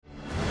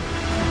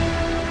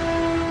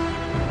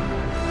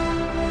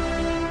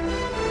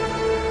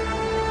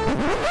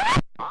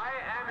I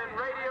am in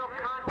radio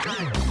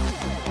contact.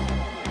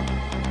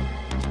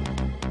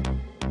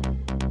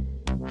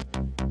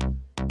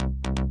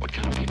 What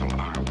kind of people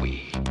are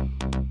we?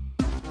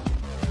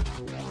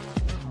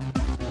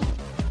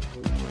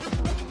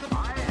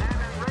 I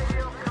am in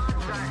radio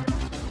contact.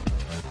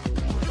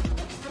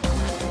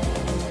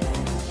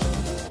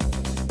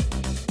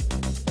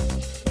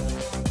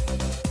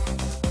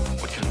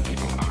 What kind of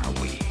people are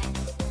we?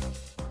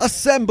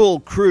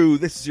 Assemble, crew!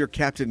 This is your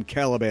Captain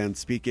Caliban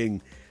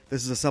speaking.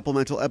 This is a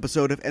supplemental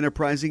episode of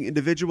Enterprising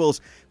Individuals,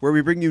 where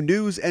we bring you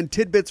news and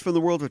tidbits from the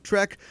world of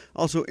Trek,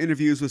 also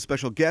interviews with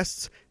special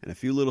guests, and a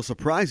few little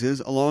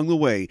surprises along the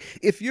way.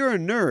 If you're a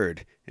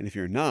nerd, and if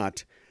you're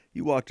not,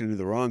 you walked into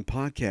the wrong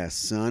podcast,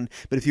 son.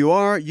 But if you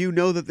are, you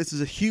know that this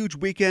is a huge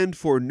weekend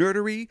for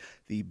nerdery.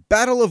 The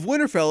Battle of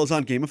Winterfell is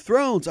on Game of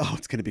Thrones. Oh,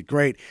 it's going to be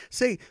great.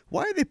 Say,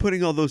 why are they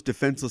putting all those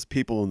defenseless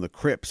people in the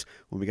crypts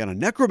when we got a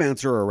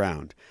necromancer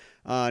around?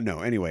 For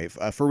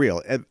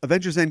real,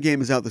 Avengers Endgame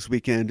is out this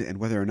weekend, and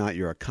whether or not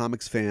you're a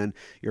comics fan,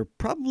 you're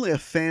probably a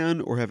fan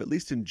or have at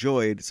least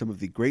enjoyed some of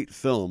the great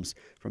films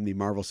from the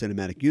Marvel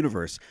Cinematic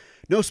Universe.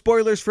 No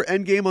spoilers for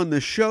Endgame on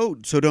this show,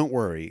 so don't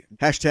worry.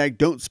 Hashtag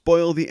don't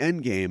spoil the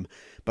Endgame.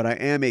 But I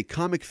am a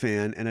comic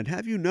fan, and I'd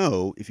have you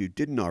know, if you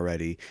didn't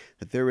already,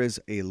 that there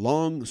is a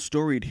long,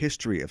 storied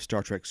history of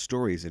Star Trek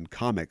stories in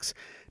comics.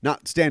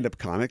 Not stand-up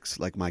comics,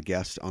 like my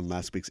guest on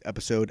last week's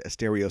episode,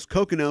 Asterios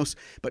Kokkinos,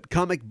 but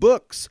comic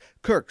books.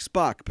 Kirk,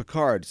 Spock,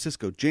 Picard,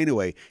 Sisko,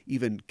 Janeway,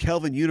 even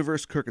Kelvin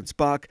Universe, Kirk and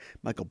Spock,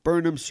 Michael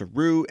Burnham,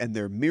 Saru, and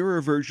their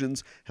mirror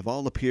versions have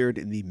all appeared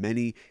in the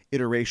many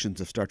iterations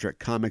of Star Trek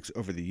comics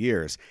over the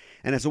years.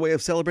 And as a way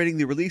of celebrating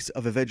the release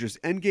of Avengers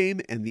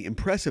Endgame and the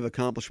impressive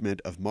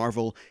accomplishment of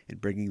Marvel in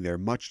bringing their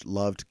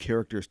much-loved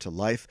characters to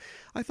life,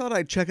 I thought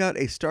I'd check out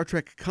a Star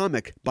Trek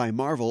comic by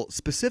Marvel,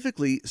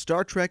 specifically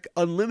Star Trek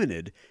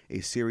Unlimited, a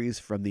series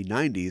from the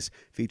 90s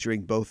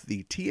featuring both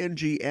the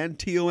TNG and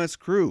TOS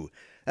crew.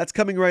 That's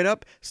coming right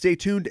up. Stay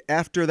tuned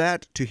after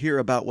that to hear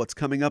about what's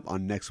coming up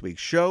on next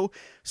week's show.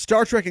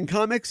 Star Trek and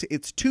comics,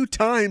 it's 2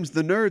 times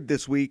the nerd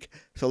this week,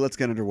 so let's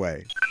get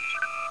underway.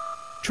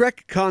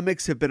 Trek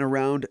comics have been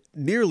around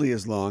nearly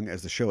as long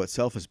as the show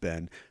itself has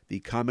been.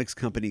 The comics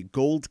company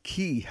Gold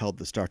Key held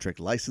the Star Trek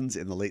license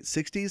in the late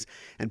 60s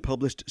and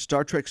published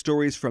Star Trek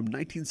stories from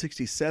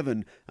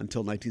 1967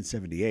 until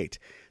 1978.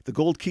 The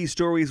Gold Key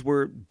stories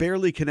were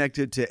barely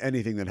connected to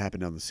anything that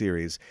happened on the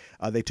series.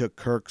 They took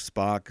Kirk,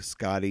 Spock,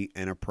 Scotty,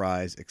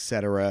 Enterprise,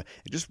 etc.,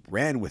 and just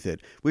ran with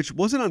it, which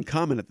wasn't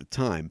uncommon at the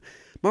time.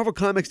 Marvel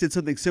Comics did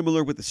something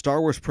similar with the Star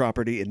Wars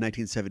property in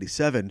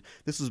 1977.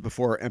 This was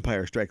before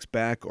Empire Strikes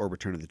Back or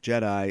Return of the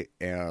Jedi,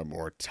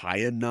 or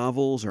tie-in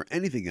novels or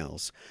anything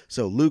else.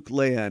 So Luke,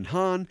 Leia, and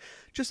Han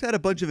just had a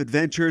bunch of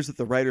adventures that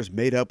the writers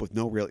made up with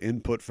no real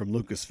input from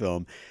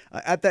Lucasfilm.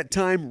 At that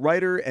time,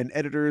 writer and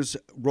editors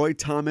Roy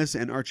Thomas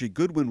and Archie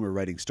Goodwin were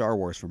writing Star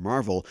Wars for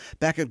Marvel.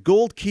 Back at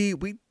Gold Key,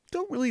 we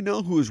don't really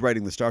know who was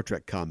writing the Star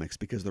Trek comics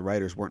because the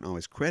writers weren't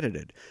always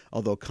credited,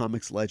 although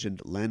comics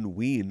legend Len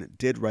Wein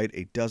did write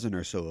a dozen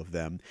or so of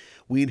them.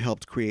 Wein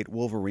helped create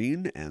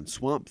Wolverine and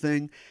Swamp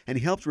Thing, and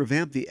he helped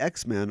revamp the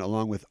X-Men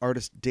along with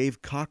artist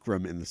Dave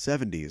Cockrum in the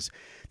 70s.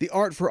 The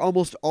art for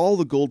almost all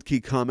the Gold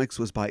Key comics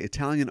was by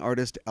Italian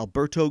artist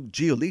Alberto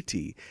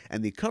Giolitti,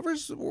 and the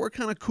covers were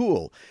kind of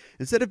cool.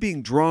 Instead of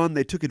being drawn,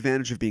 they took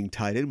advantage of being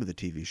tied in with the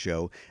TV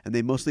show, and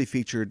they mostly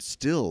featured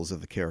stills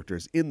of the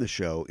characters in the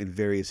show in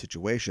various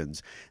situations.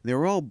 They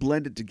were all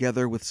blended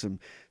together with some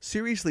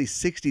seriously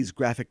 60s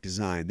graphic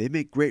design. They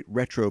make great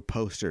retro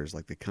posters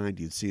like the kind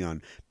you'd see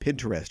on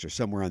Pinterest or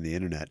somewhere on the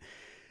internet.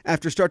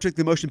 After Star Trek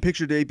The Motion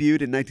Picture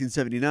debuted in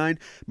 1979,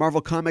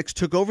 Marvel Comics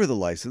took over the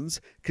license,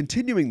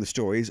 continuing the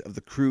stories of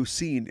the crew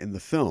seen in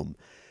the film.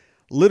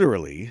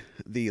 Literally,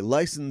 the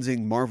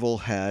licensing Marvel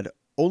had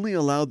only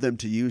allowed them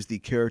to use the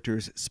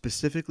characters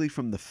specifically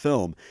from the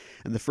film,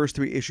 and the first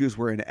 3 issues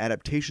were an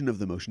adaptation of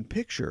the motion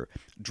picture,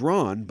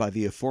 drawn by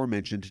the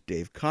aforementioned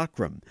Dave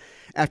Cockrum.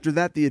 After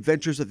that, the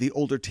adventures of the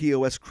older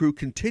TOS crew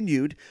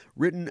continued,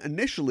 written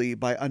initially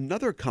by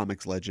another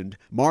comics legend,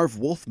 Marv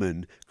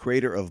Wolfman,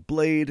 creator of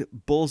Blade,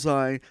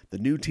 Bullseye, the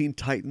New Teen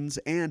Titans,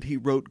 and he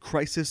wrote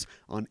Crisis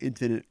on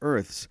Infinite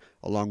Earths,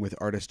 along with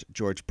artist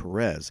George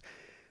Perez.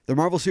 The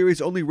Marvel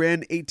series only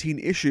ran 18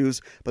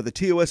 issues, but the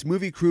TOS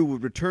movie crew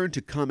would return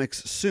to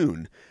comics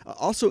soon.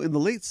 Also, in the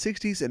late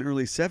 60s and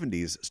early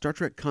 70s, Star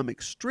Trek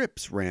comic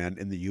strips ran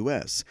in the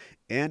US,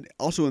 and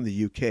also in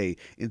the UK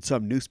in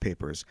some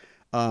newspapers.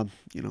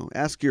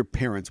 Ask your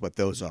parents what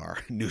those are,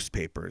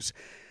 newspapers.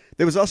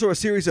 There was also a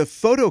series of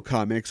photo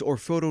comics or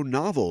photo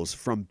novels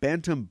from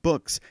Bantam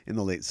Books in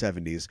the late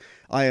 70s.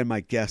 I and my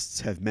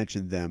guests have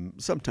mentioned them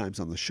sometimes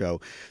on the show.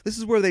 This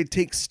is where they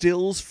take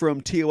stills from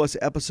TOS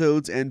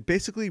episodes and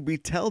basically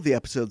retell the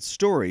episode's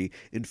story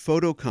in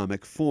photo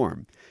comic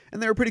form.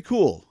 And they were pretty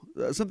cool.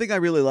 Something I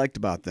really liked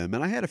about them,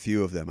 and I had a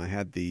few of them. I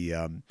had the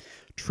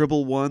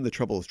Tribble one, the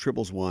Trouble with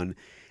Tribbles one,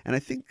 and I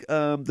think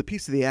the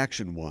Piece of the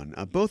Action one.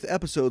 Both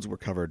episodes were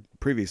covered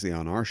previously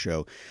on our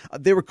show.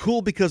 They were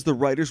cool because the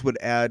writers would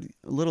add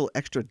a little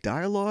extra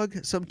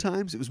dialogue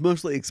sometimes. It was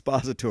mostly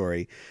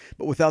expository,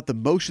 but without the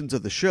motions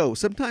of the show,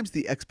 sometimes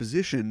the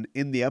exposition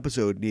in the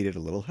episode needed a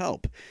little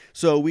help.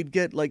 So we'd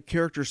get like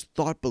characters'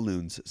 thought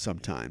balloons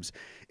sometimes.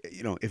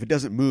 You know, if it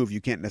doesn't move,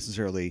 you can't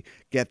necessarily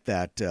get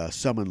that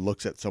someone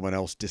looks at someone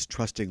else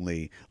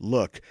distrustingly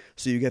look.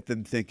 So you get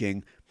them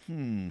thinking,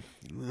 I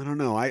don't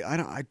know.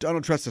 I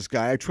don't trust this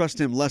guy. I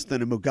trust him less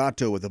than a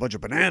Mugato with a bunch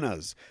of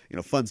bananas. You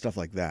know, fun stuff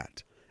like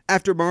that.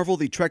 After Marvel,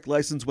 the Trek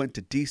license went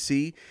to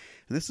DC,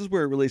 and this is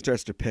where it really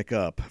starts to pick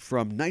up.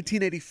 From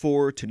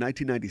 1984 to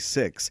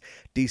 1996,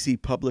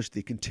 DC published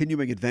the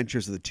continuing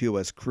adventures of the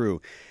TOS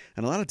crew,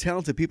 and a lot of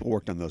talented people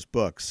worked on those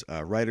books.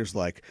 Writers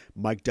like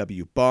Mike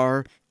W.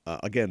 Barr,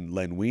 again,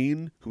 Len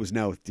Wein, who is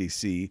now with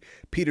DC,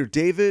 Peter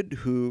David,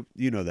 who,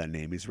 you know that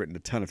name, he's written a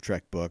ton of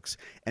Trek books,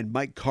 and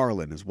Mike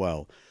Carlin as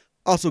well.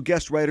 Also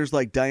guest writers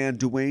like Diane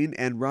Duane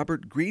and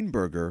Robert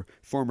Greenberger,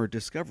 former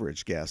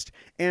Discoverage guest,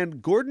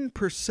 and Gordon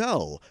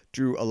Purcell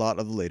drew a lot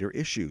of the later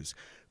issues.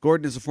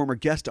 Gordon is a former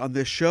guest on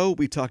this show.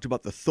 We talked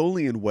about the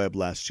Tholian web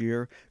last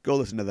year. Go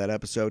listen to that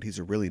episode. He's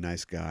a really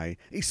nice guy.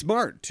 He's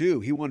smart, too.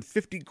 He won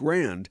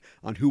 $50,000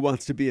 on Who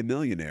Wants to Be a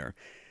Millionaire.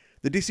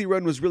 The DC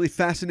run was really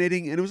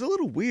fascinating, and it was a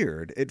little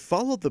weird. It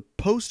followed the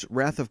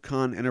post-Wrath of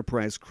Khan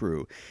Enterprise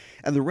crew,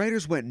 and the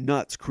writers went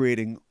nuts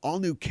creating all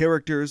new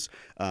characters.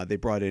 They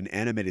brought in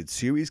animated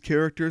series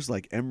characters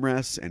like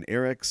Emrys and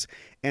Erix,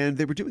 and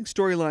they were doing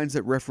storylines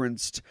that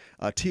referenced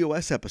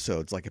TOS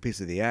episodes like A Piece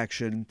of the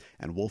Action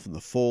and Wolf in the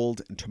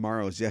Fold and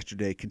Tomorrow's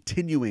Yesterday,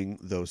 continuing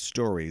those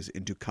stories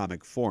into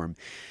comic form.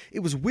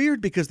 It was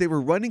weird because they were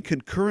running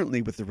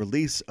concurrently with the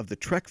release of the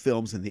Trek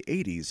films in the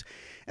 80s,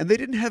 and they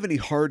didn't have any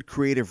hard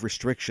creative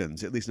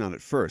restrictions, at least not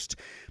at first.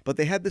 But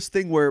they had this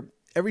thing where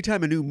every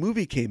time a new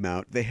movie came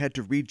out, they had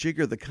to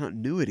rejigger the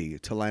continuity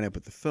to line up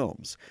with the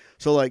films.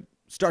 So like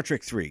Star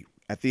Trek 3,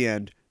 at the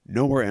end,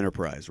 no more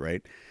Enterprise,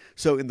 right?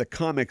 So in the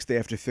comics, they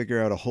have to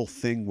figure out a whole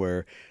thing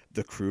where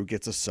the crew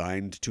gets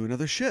assigned to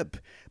another ship.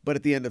 But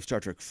at the end of Star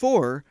Trek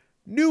 4,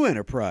 new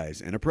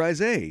Enterprise,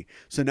 Enterprise A.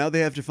 So now they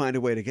have to find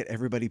a way to get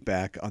everybody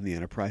back on the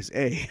Enterprise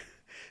A.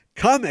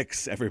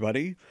 Comics,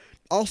 everybody!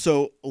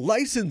 Also,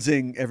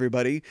 licensing,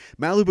 everybody.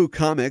 Malibu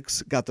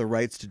Comics got the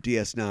rights to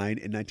DS9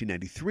 in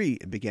 1993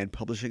 and began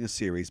publishing a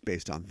series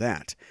based on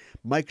that.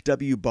 Mike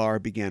W. Barr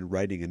began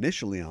writing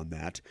initially on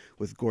that,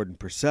 with Gordon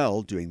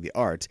Purcell doing the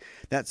art.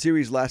 That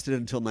series lasted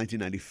until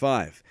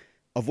 1995.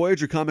 A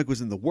Voyager comic was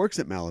in the works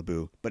at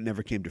Malibu, but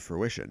never came to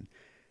fruition.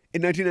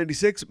 In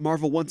 1996,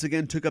 Marvel once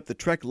again took up the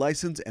Trek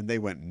license, and they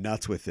went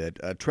nuts with it.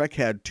 Trek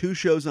had 2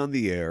 shows on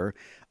the air.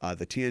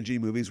 The TNG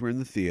movies were in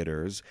the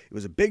theaters. It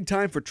was a big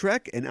time for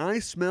Trek, and I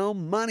smell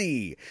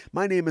money.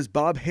 My name is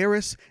Bob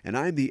Harris, and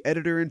I'm the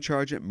editor in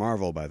charge at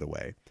Marvel, by the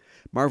way.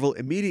 Marvel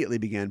immediately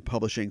began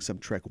publishing some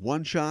Trek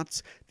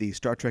one-shots, the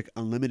Star Trek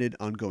Unlimited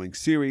ongoing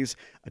series,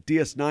 a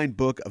DS9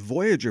 book, a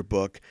Voyager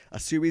book, a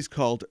series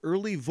called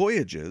Early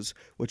Voyages,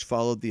 which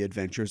followed the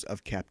adventures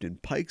of Captain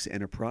Pike's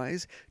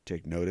Enterprise,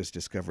 take notice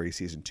Discovery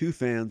Season 2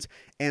 fans,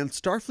 and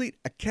Starfleet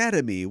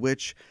Academy,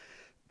 which...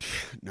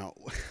 No,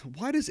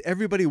 why does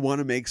everybody want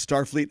to make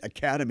Starfleet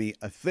Academy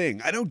a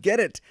thing? I don't get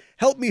it.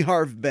 Help me,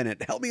 Harv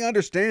Bennett. Help me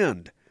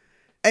understand.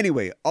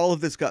 Anyway, all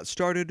of this got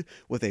started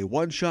with a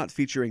one-shot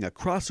featuring a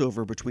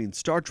crossover between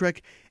Star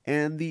Trek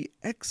and the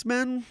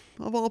X-Men,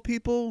 of all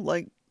people.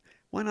 Like,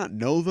 why not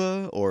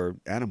Nova or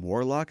Adam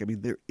Warlock? I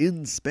mean, they're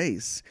in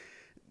space.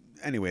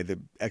 Anyway, the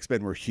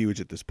X-Men were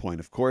huge at this point,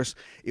 of course.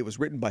 It was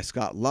written by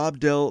Scott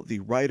Lobdell, the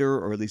writer,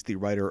 or at least the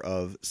writer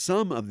of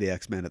some of the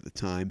X-Men at the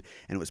time,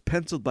 and it was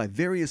penciled by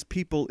various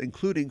people,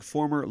 including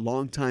former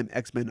longtime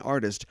X-Men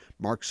artist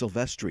Mark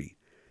Silvestri.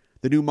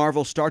 The new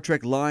Marvel Star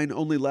Trek line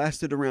only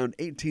lasted around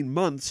 18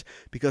 months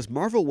because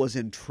Marvel was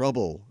in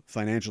trouble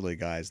financially,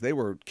 guys. They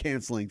were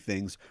canceling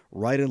things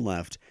right and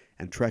left,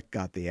 and Trek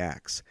got the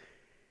axe.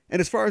 And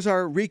as far as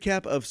our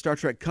recap of Star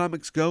Trek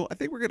comics go, I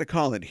think we're going to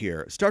call it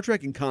here. Star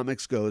Trek in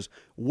comics goes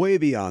way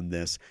beyond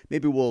this.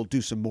 Maybe we'll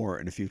do some more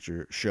in a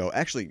future show.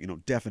 Actually,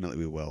 definitely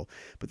we will.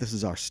 But this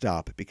is our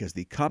stop because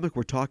the comic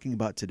we're talking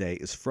about today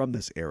is from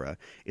this era.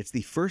 It's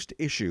the first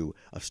issue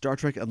of Star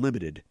Trek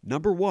Unlimited,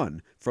 #1,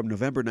 from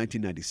November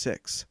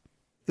 1996.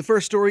 The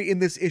first story in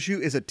this issue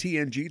is a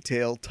TNG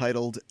tale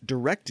titled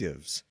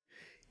Directives.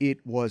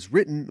 It was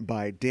written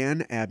by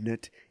Dan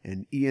Abnett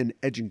and Ian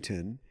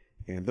Edgington,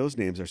 and those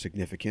names are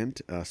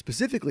significant.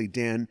 Specifically,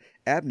 Dan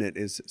Abnett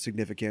is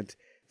significant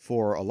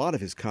for a lot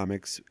of his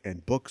comics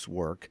and books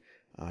work.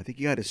 I think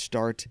he got his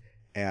start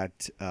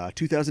at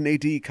 2000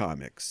 AD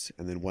Comics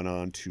and then went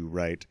on to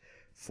write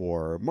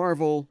for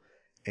Marvel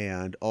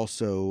and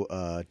also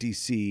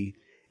DC.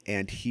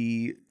 And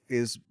he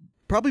is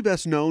probably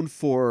best known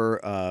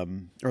for,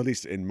 or at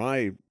least in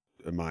my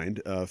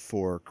mind,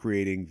 for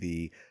creating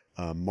the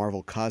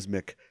Marvel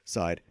Cosmic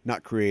side.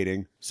 Not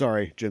creating,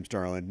 sorry, Jim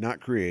Starlin, not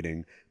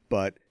creating,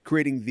 but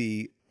creating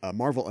the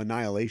Marvel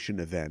Annihilation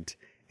event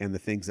and the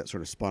things that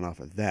sort of spun off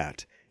of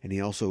that. And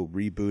he also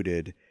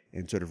rebooted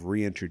and sort of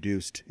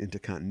reintroduced into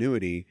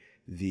continuity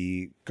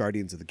the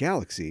Guardians of the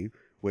Galaxy,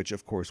 which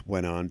of course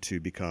went on to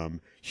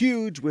become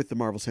huge with the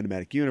Marvel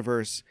Cinematic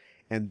Universe.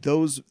 And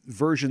those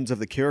versions of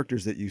the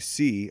characters that you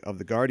see of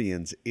the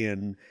Guardians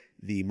in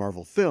the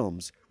Marvel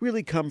films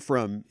really come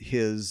from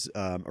his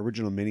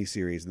original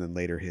miniseries and then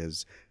later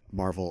his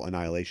Marvel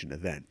Annihilation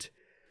event.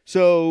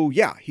 So,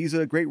 yeah, he's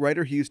a great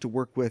writer. He used to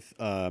work with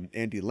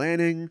Andy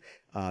Lanning.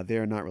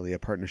 They're not really a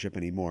partnership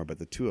anymore, but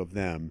the two of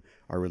them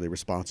are really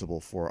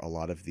responsible for a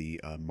lot of the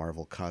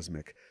Marvel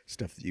cosmic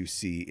stuff that you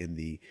see in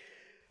the,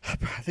 I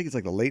think it's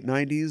like the late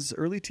 90s,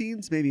 early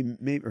teens, maybe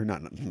or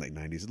not late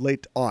 90s,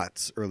 late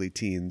aughts, early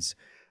teens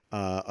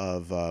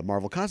of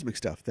Marvel cosmic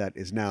stuff that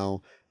is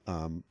now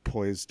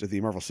poised,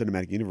 the Marvel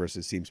Cinematic Universe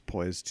seems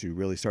poised to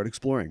really start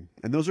exploring.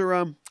 And those are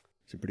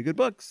some pretty good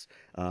books.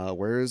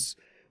 Where's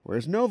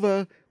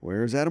Nova?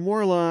 Where's Adam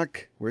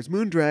Warlock? Where's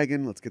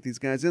Moondragon? Let's get these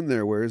guys in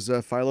there. Where's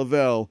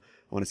Phyla-Vell?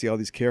 I want to see all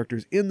these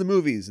characters in the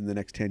movies in the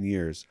next 10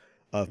 years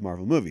of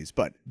Marvel movies.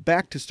 But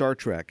back to Star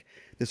Trek.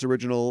 This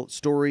original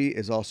story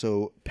is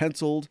also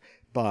penciled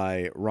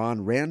by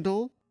Ron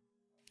Randall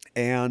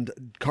and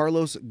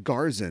Carlos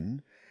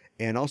Garzon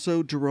and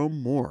also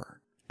Jerome Moore.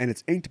 And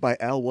it's inked by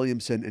Al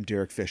Williamson and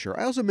Derek Fisher.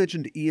 I also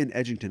mentioned Ian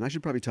Edgington. I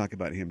should probably talk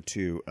about him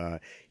too.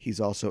 He's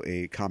also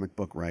a comic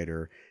book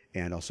writer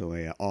and also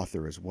an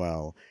author as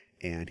well.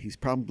 And he's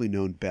probably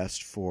known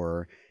best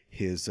for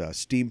his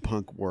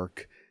steampunk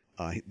work.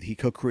 He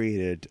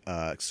co-created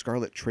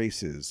Scarlet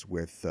Traces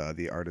with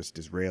the artist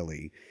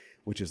Disraeli,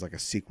 which is like a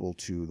sequel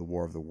to The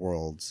War of the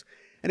Worlds.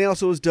 And he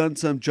also has done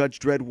some Judge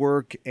Dredd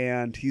work,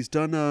 and he's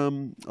done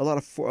a lot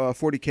of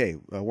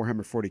 40K,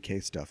 Warhammer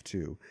 40K stuff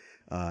too,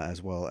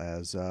 as well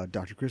as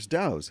Dr. Chris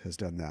Dowes has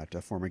done that,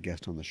 a former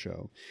guest on the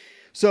show.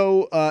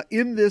 So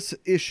in this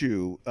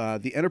issue,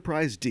 the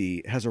Enterprise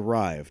D has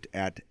arrived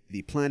at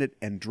the planet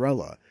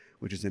Andrella,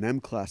 which is an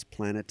M-class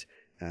planet.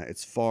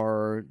 It's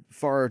far,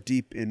 far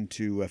deep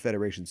into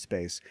Federation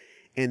space.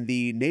 And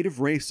the native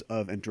race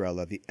of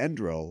Andrella, the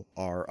Endril,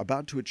 are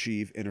about to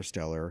achieve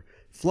interstellar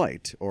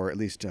flight, or at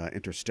least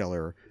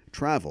interstellar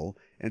travel.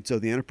 And so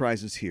the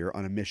Enterprise is here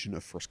on a mission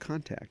of first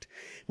contact.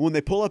 When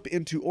they pull up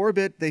into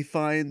orbit, they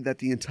find that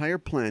the entire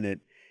planet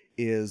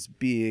is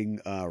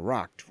being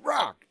rocked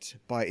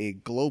by a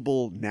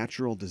global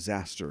natural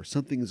disaster.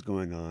 Something is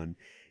going on.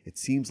 It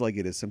seems like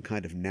it is some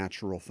kind of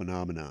natural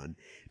phenomenon.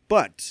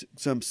 But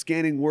some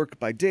scanning work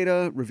by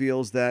Data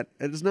reveals that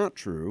it is not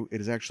true.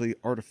 It is actually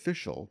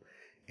artificial.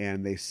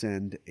 And they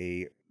send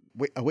a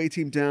away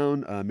team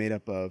down made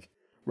up of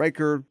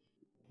Riker,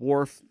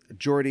 Worf,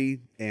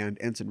 Geordi, and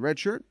Ensign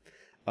Redshirt.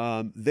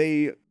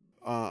 They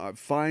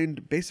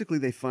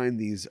find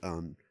these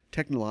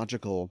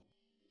technological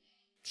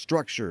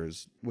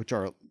structures which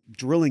are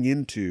drilling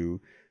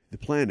into the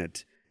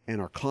planet and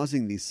are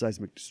causing these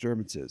seismic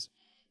disturbances.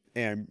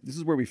 And this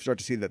is where we start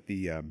to see that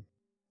the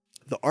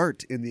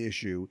art in the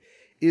issue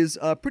is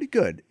pretty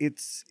good.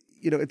 It's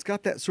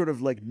got that sort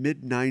of like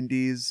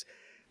mid-90s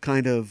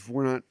kind of,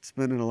 we're not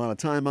spending a lot of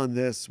time on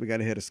this, we got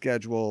to hit a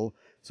schedule,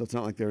 so it's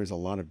not like there is a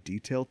lot of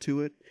detail to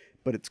it,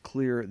 but it's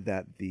clear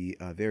that the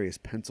various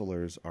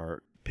pencilers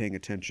are paying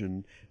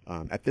attention.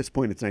 At this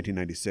point, it's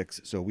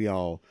 1996, so we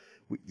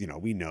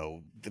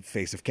know the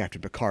face of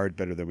Captain Picard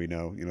better than we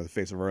know the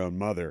face of our own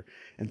mother,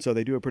 and so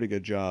they do a pretty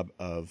good job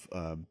of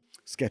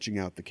sketching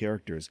out the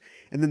characters.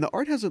 And then the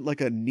art has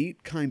a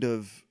neat kind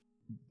of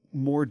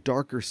more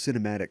darker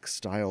cinematic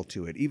style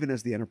to it, even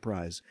as the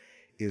Enterprise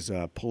is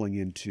pulling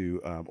into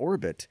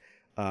orbit.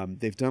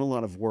 They've done a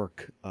lot of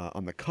work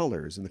on the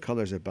colors, and the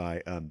colors are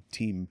by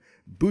Team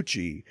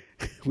Bucci,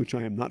 which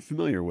I am not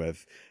familiar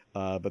with,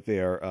 but they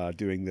are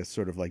doing this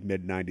sort of like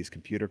mid-90s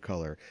computer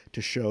color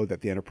to show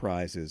that the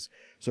Enterprise is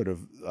sort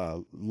of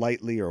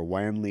lightly or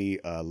wanly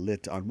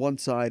lit on one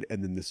side,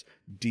 and then this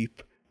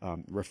deep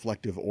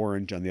reflective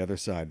orange on the other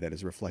side that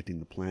is reflecting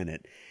the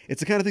planet.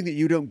 It's the kind of thing that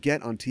you don't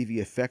get on TV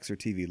effects or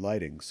TV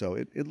lighting, so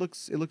it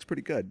looks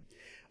pretty good.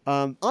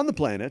 On the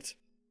planet,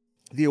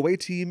 the away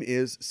team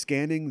is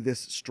scanning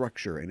this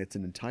structure, and it's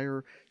an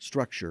entire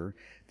structure.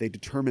 They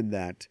determine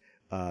that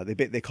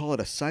they call it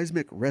a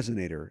seismic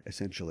resonator,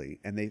 essentially,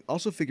 and they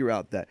also figure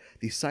out that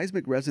these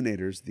seismic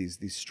resonators,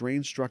 these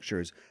strange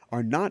structures,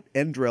 are not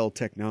Endrel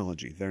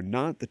technology. They're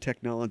not the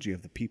technology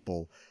of the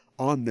people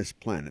on this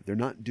planet. They're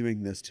not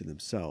doing this to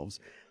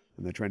themselves,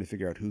 and they're trying to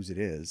figure out whose it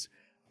is.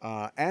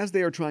 As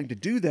they are trying to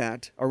do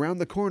that, around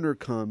the corner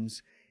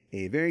comes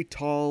a very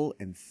tall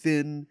and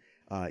thin,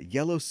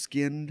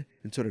 yellow-skinned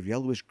and sort of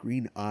yellowish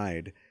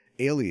green-eyed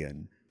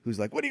alien who's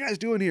like, "What are you guys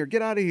doing here?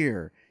 Get out of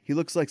here!" He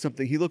looks like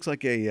something. He looks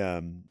like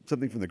a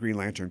something from the Green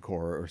Lantern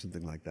Corps or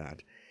something like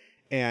that.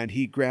 And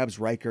he grabs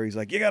Riker. He's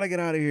like, "You gotta get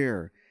out of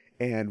here!"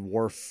 And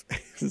Worf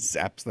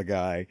zaps the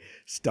guy,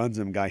 stuns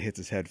him. Guy hits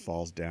his head,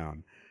 falls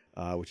down,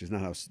 which is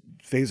not how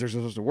phasers are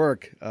supposed to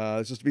work.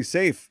 It's supposed to be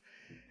safe.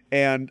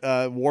 And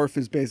Worf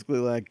is basically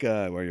like,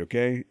 "Are you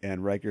okay?"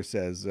 And Riker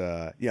says,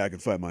 "Yeah, I can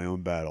fight my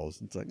own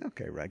battles." It's like,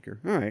 okay, Riker,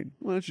 all right.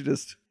 Why don't you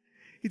just...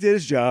 He did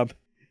his job.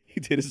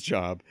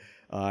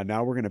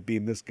 Now we're going to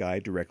beam this guy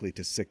directly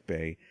to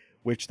sickbay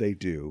which they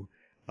do.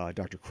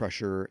 Dr.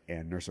 Crusher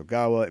and Nurse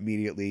Ogawa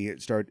immediately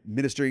start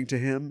ministering to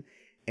him,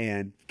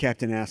 and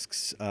Captain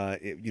asks,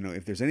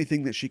 if there's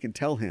anything that she can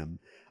tell him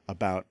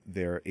about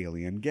their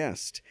alien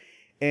guest.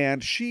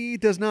 And she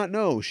does not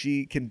know.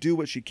 She can do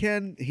what she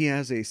can. He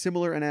has a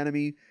similar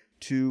anatomy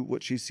to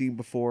what she's seen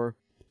before,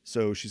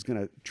 so she's going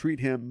to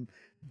treat him,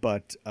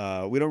 but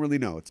we don't really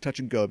know. It's touch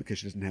and go because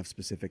she doesn't have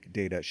specific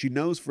data. She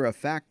knows for a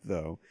fact,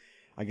 though,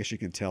 I guess you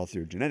can tell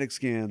through genetic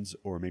scans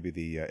or maybe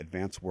the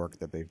advanced work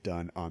that they've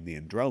done on the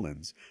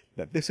Andrellans,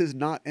 that this is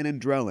not an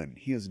Andrellan.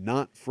 He is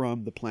not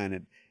from the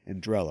planet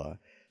Andrella.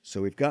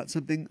 So we've got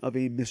something of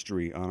a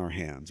mystery on our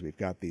hands. We've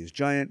got these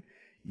giant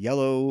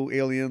yellow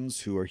aliens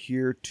who are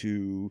here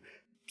to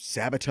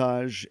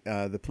sabotage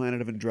the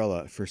planet of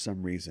Andrella for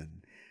some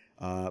reason.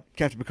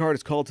 Captain Picard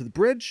is called to the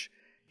bridge.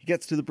 He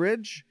gets to the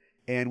bridge,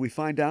 and we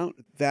find out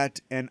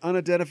that an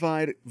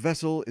unidentified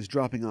vessel is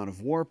dropping out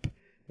of warp.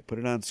 They put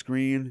it on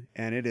screen,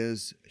 and it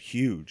is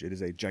huge. It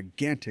is a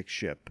gigantic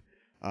ship.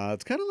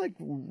 It's kind of like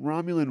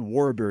Romulan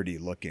Warbirdy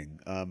looking.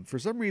 For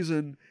some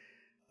reason,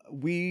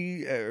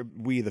 we,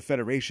 the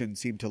Federation,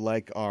 seem to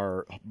like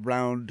our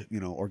round,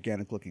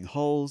 organic-looking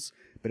hulls,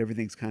 but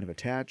everything's kind of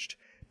attached.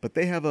 But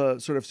they have a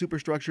sort of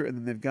superstructure, and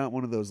then they've got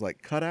one of those,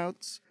 like,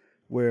 cutouts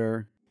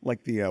where,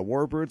 like the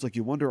warbirds, like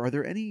you wonder, are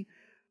there any,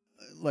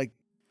 like,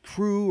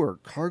 crew or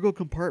cargo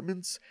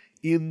compartments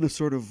in the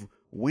sort of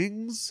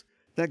wings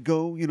that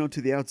go,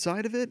 to the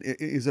outside of it?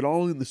 Is it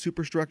all in the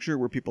superstructure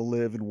where people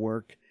live and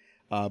work?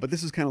 But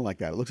this is kind of like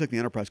that. It looks like the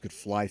Enterprise could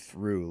fly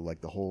through,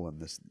 like, the hole in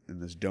this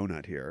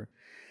donut here.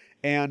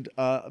 And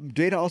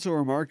Data also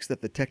remarks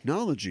that the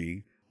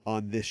technology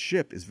on this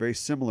ship is very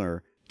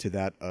similar to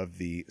that of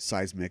the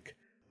seismic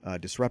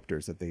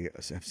disruptors that they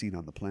have seen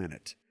on the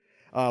planet.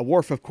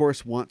 Worf, of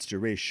course, wants to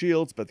raise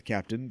shields, but the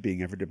captain,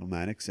 being ever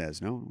diplomatic,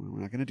 says, no, we're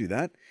not going to do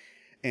that.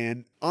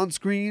 And on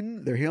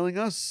screen, they're hailing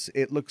us.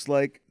 It looks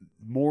like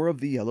more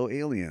of the yellow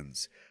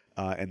aliens.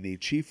 And the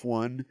chief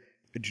one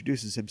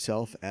introduces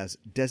himself as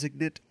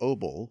Designate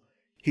Obel.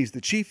 He's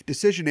the chief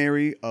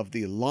decisionary of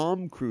the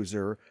LOM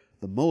cruiser,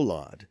 the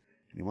Molad.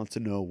 And he wants to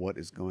know what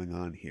is going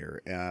on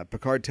here.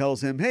 Picard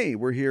tells him, hey,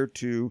 we're here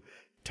to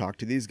talk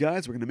to these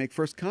guys. We're going to make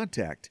first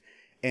contact.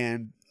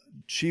 And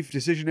Chief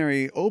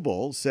Decisionary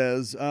Obel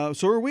says,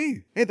 so are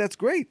we. Hey, that's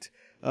great.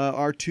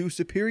 Our two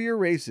superior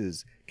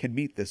races can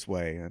meet this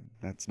way. And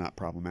that's not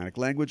problematic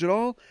language at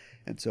all.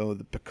 And so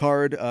the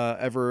Picard,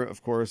 ever,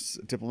 of course,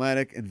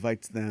 diplomatic,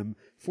 invites them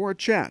for a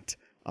chat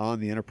on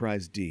the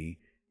Enterprise D.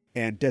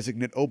 And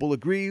Designate Obel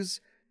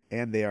agrees,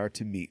 and they are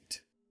to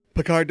meet.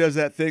 Picard does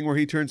that thing where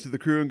he turns to the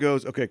crew and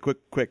goes, okay,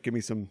 quick, give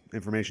me some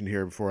information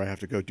here before I have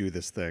to go do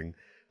this thing.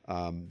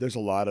 There's a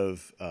lot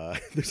of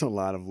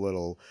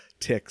little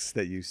ticks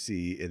that you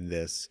see in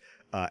this.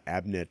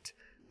 Abnett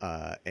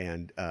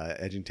and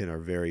Edgington are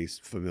very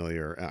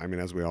familiar. I mean,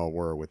 as we all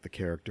were with the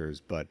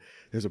characters, but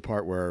there's a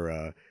part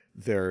where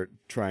they're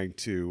trying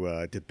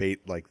to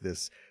debate like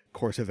this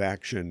course of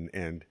action,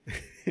 and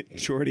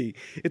Geordi,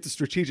 it's a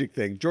strategic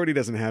thing. Geordi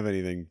doesn't have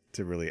anything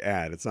to really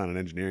add. It's not an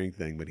engineering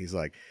thing, but he's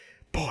like,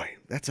 boy,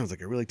 that sounds like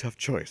a really tough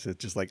choice.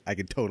 It's just like, I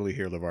can totally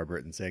hear LeVar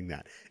Burton saying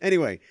that.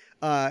 Anyway,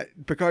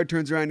 Picard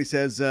turns around and he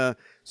says, what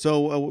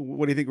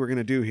do you think we're going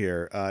to do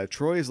here?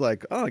 Troy's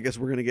like, I guess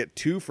we're going to get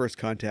 2 first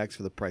contacts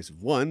for the price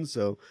of 1,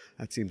 so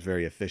that seems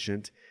very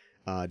efficient.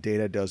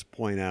 Data does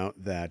point out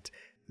that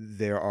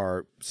there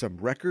are some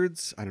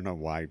records. I don't know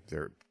why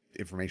their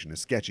information is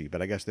sketchy,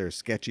 but I guess there are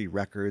sketchy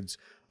records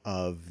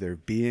of there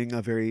being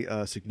a very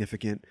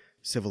significant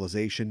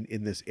civilization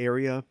in this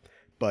area,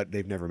 but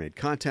they've never made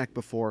contact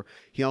before.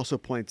 He also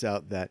points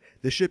out that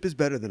the ship is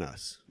better than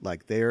us.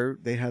 Like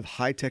they have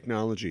high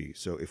technology,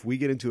 so if we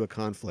get into a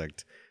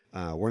conflict,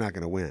 we're not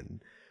going to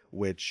win,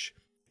 which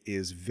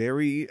is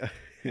very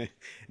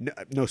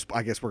no.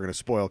 I guess we're going to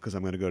spoil because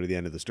I'm going to go to the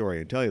end of the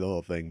story and tell you the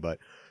whole thing. But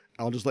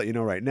I'll just let you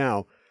know right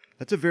now.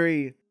 That's a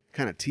very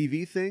kind of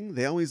TV thing.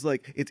 They always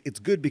like it's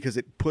good because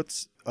it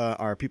puts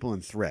our people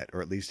in threat,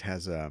 or at least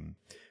has the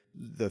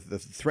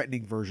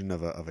threatening version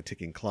of a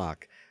ticking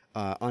clock.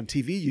 On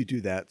TV, you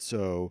do that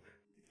so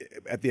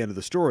at the end of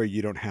the story,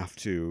 you don't have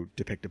to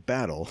depict a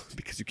battle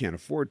because you can't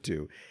afford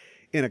to.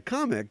 In a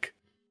comic,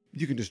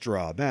 you can just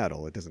draw a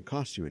battle. It doesn't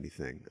cost you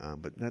anything.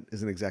 But that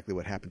isn't exactly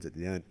what happens at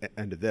the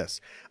end of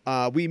this.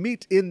 We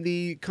meet in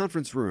the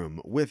conference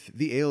room with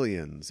the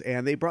aliens,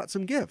 and they brought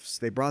some gifts.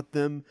 They brought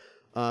them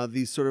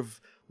these sort of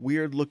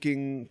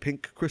weird-looking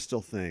pink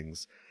crystal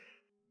things.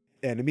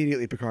 And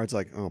immediately Picard's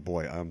like, oh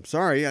boy, I'm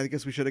sorry. I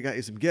guess we should have got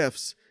you some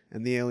gifts.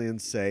 And the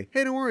aliens say,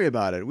 hey, don't worry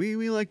about it.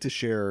 We like to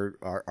share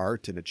our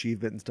art and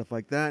achievement and stuff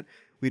like that.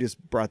 We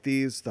just brought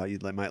these, thought you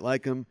might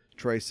like them.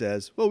 Troy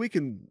says, well, we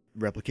can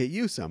replicate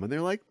you some. And they're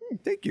like,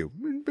 thank you.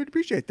 We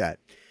appreciate that.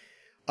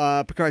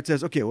 Picard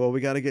says, okay, well, we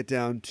got to get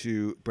down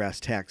to brass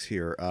tacks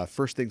here.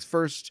 First things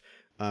first,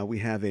 we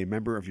have a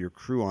member of your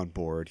crew on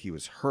board. He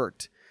was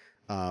hurt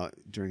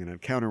during an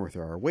encounter with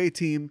our away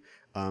team.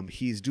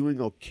 He's doing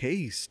okay.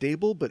 He's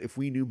stable, but if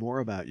we knew more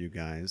about you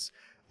guys,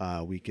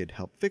 we could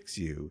help fix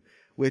you.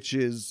 Which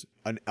is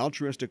an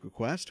altruistic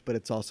request, but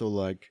it's also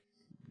like,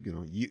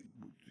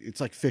 it's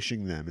like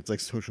phishing them. It's like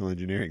social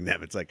engineering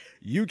them. It's like,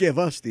 you give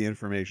us the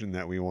information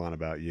that we want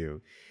about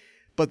you.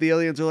 But the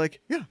aliens are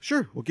like, yeah,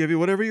 sure, we'll give you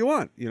whatever you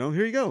want.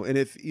 Here you go. And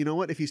if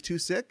he's too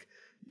sick,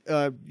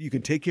 you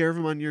can take care of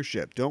him on your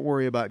ship. Don't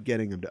worry about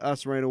getting him to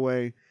us right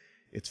away.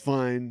 It's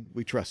fine.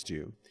 We trust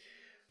you.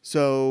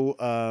 So,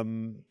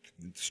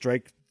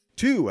 strike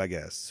two, I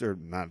guess, or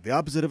not the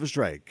opposite of a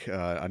strike.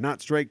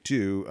 Not strike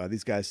two.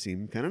 These guys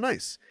seem kind of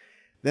nice.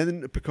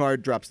 Then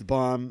Picard drops the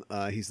bomb.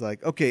 He's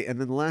like, okay, and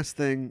then the last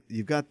thing,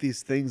 you've got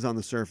these things on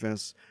the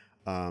surface.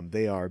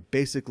 They are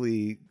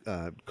basically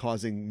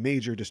causing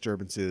major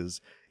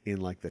disturbances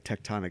in like the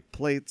tectonic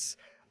plates.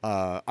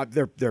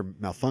 They're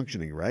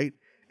malfunctioning, right?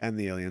 And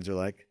the aliens are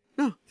like,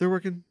 no, they're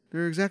working.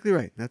 They're exactly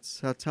right.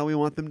 That's how we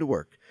want them to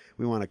work.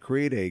 We want to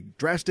create a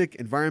drastic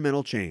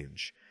environmental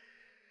change.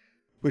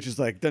 Which is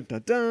like, dun,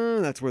 dun,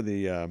 dun. That's where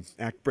the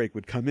act break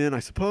would come in, I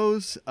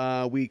suppose.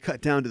 We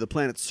cut down to the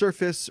planet's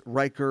surface.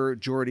 Riker,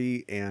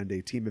 Geordi, and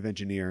a team of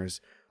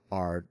engineers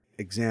are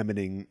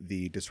examining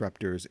the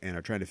disruptors and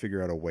are trying to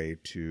figure out a way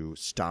to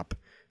stop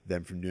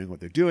them from doing what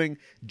they're doing.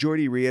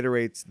 Geordi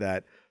reiterates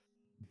that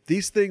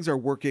these things are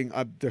working.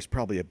 There's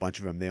probably a bunch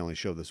of them. They only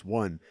show this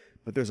one.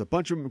 But there's a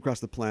bunch of them across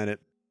the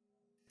planet,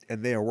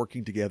 and they are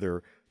working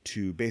together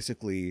to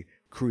basically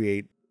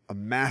create a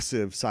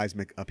massive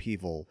seismic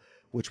upheaval,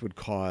 which would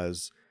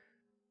cause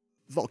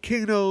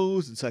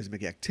volcanoes and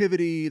seismic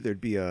activity. There'd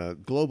be a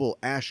global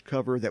ash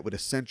cover that would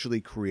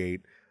essentially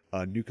create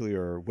a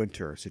nuclear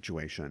winter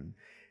situation.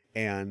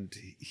 And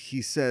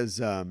he says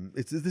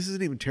this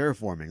isn't even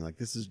terraforming. Like,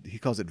 he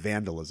calls it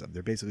vandalism.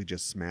 They're basically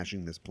just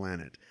smashing this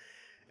planet.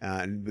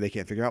 And they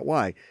can't figure out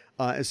why.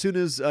 As soon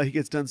as he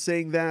gets done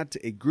saying that,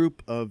 a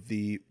group of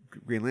the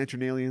Green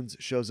Lantern aliens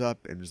shows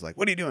up and is like,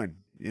 what are you doing?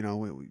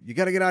 You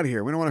got to get out of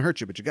here. We don't want to hurt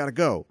you, but you got to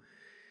go.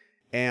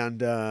 And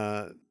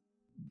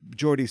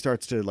Geordi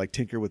starts to like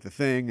tinker with the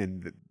thing,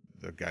 and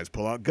the guys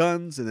pull out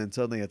guns, and then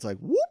suddenly it's like,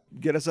 whoop,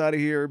 get us out of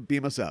here,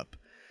 beam us up.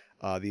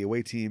 The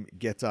away team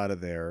gets out of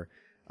there.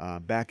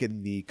 Back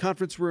in the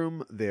conference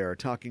room, they're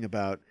talking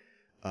about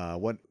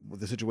what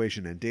the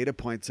situation, and Data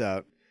points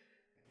out,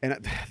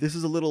 and this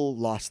is a little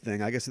lost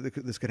thing. I guess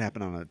this could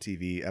happen on a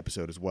TV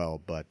episode as well,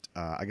 but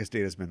I guess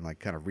Data's been like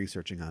kind of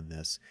researching on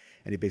this,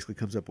 and he basically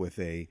comes up with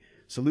a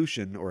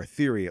solution, or a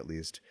theory at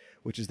least,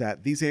 which is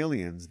that these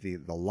aliens, the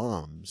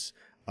Lams,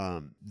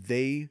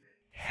 they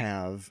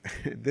have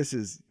this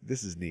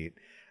is neat.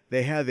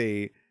 They have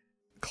a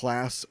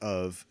class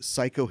of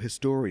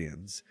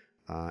psychohistorians.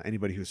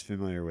 Anybody who's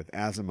familiar with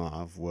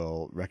Asimov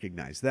will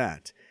recognize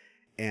that.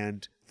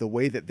 And the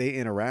way that they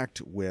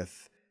interact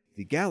with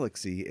the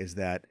galaxy is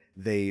that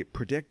they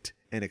predict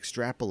and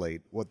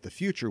extrapolate what the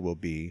future will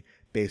be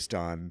based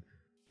on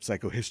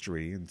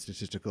psychohistory and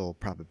statistical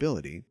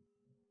probability.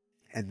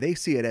 And they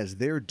see it as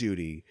their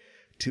duty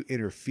to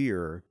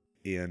interfere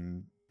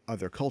in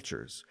other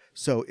cultures.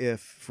 So if,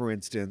 for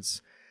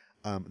instance,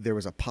 there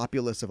was a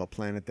populace of a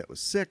planet that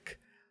was sick,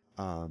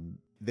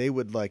 they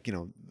would, like,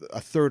 a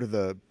third of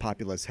the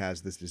populace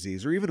has this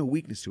disease, or even a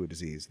weakness to a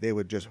disease. They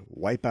would just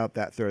wipe out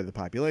that third of the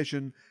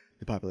population.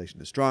 The population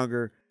is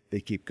stronger. They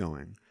keep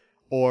going.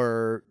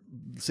 Or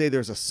say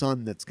there's a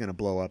sun that's going to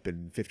blow up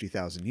in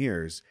 50,000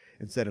 years,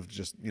 instead of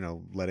just,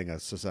 letting a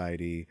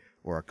society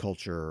or a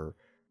culture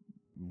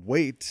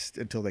wait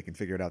until they can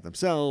figure it out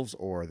themselves,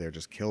 or they're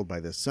just killed by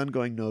this sun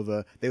going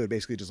nova, they would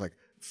basically just like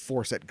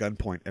force at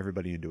gunpoint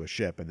everybody into a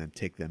ship and then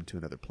take them to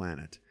another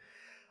planet.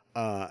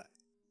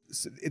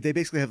 So they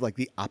basically have like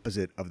the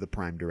opposite of the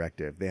Prime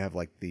Directive. They have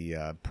like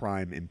the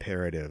Prime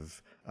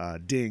Imperative.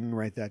 Ding,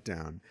 write that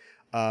down.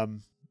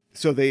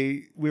 So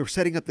we were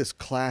setting up this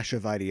clash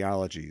of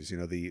ideologies.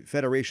 The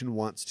Federation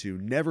wants to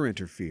never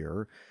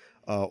interfere,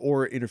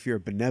 or interfere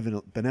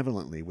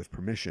benevolently with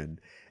permission,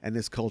 and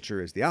this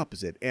culture is the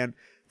opposite. And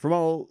for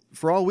all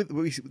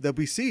that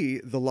we see,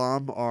 the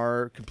Lam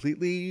are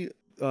completely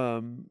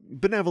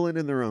benevolent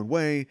in their own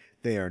way.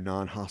 They are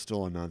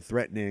non-hostile and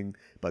non-threatening,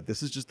 but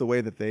this is just the way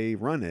that they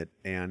run it,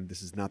 and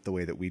this is not the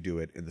way that we do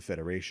it in the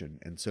Federation.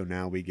 And so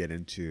now we get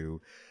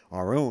into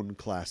our own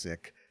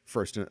classic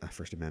First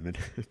Amendment,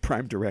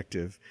 Prime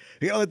Directive.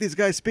 You gotta let these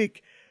guys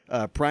speak.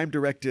 Prime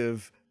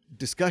Directive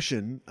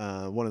discussion.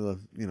 One of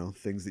the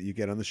things that you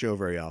get on the show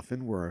very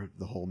often, where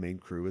the whole main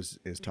crew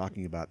is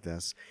talking about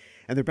this,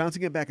 and they're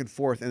bouncing it back and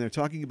forth, and they're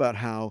talking about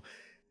how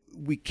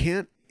we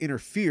can't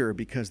interfere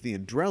because the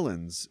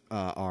Andrellans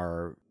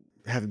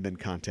haven't been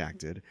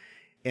contacted,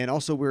 and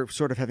also we're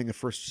sort of having a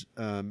first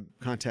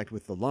contact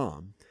with the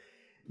Lam.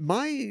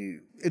 My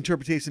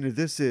interpretation of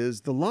this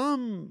is the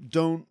Lam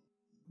don't.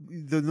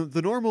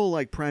 The normal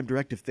like Prime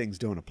Directive things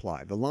don't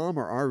apply. The Lam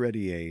are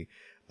already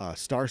a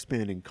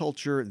star-spanning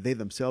culture. They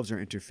themselves are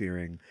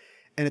interfering.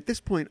 And at this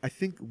point, I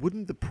think,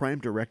 wouldn't the Prime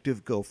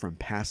Directive go from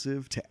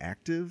passive to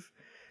active?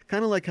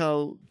 Kind of like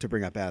how, to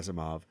bring up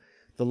Asimov,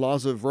 the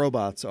laws of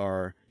robots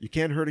are, you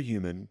can't hurt a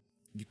human.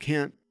 You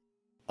can't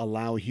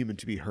allow a human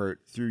to be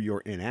hurt through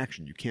your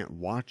inaction. You can't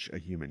watch a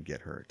human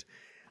get hurt.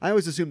 I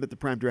always assumed that the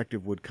Prime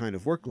Directive would kind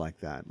of work like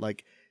that.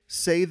 Like,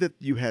 say that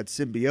you had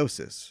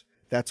symbiosis.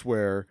 That's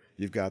where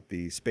you've got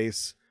the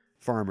space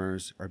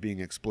farmers are being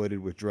exploited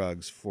with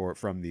drugs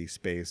from the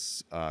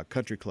space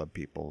country club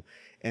people,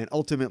 and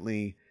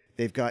ultimately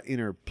they've got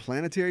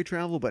interplanetary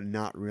travel, but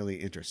not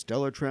really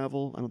interstellar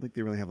travel. I don't think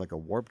they really have like a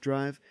warp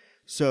drive,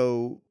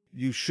 so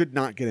you should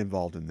not get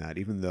involved in that,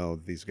 even though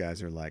these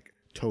guys are like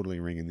totally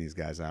ringing these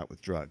guys out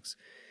with drugs.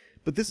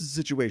 But this is a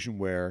situation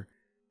where,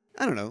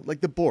 I don't know, like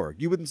the Borg.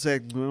 You wouldn't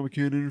say, well, we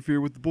can't interfere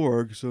with the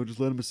Borg, so just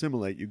let them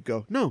assimilate. You'd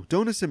go, no,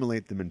 don't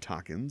assimilate the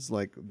Mintakans.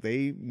 Like,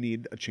 they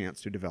need a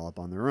chance to develop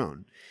on their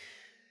own.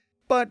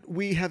 But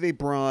we have a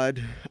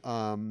broad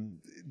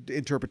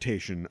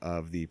interpretation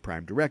of the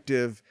Prime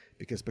Directive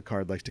because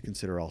Picard likes to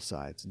consider all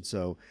sides. And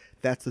so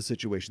that's the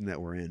situation that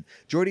we're in.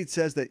 Geordi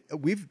says that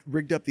we've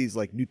rigged up these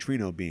like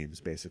neutrino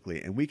beams,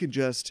 basically, and we can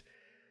just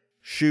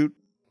shoot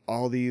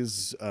all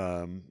these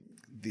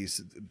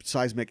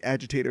seismic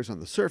agitators on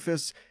the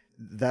surface.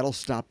 That'll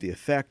stop the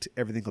effect.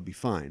 Everything will be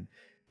fine.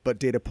 But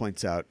Data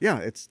points out,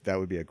 yeah, that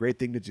would be a great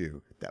thing to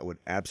do. That would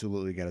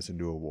absolutely get us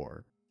into a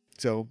war.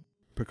 So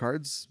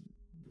Picard's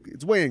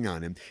it's weighing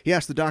on him. He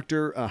asks the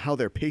doctor how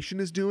their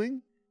patient is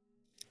doing,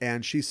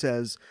 and she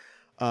says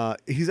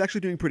he's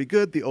actually doing pretty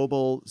good. The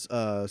Obel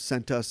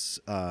sent us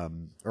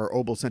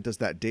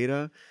that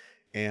data,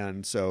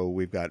 and so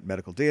we've got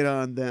medical data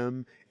on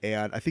them,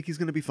 and I think he's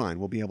going to be fine.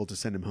 We'll be able to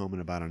send him home in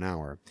about an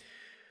hour.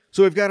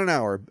 So we've got an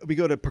hour. We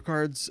go to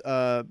Picard's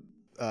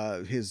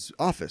his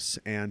office,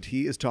 and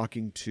he is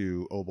talking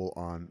to Obel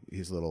on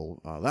his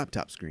little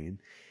laptop screen.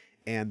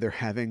 And they're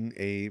having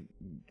a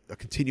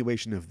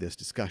continuation of this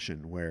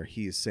discussion where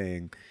he is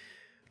saying,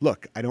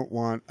 look,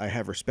 I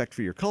have respect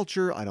for your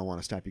culture. I don't want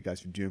to stop you guys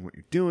from doing what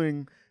you're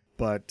doing,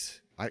 but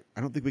I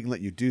don't think we can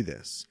let you do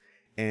this.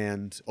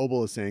 And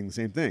Obel is saying the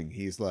same thing.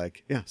 He's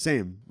like, yeah,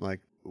 same. Like,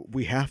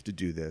 we have to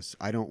do this.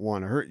 I don't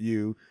want to hurt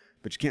you,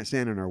 but you can't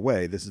stand in our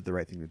way. This is the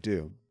right thing to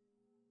do.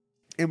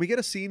 And we get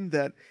a scene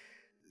that,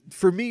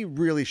 for me,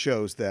 really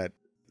shows that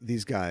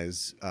these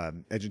guys,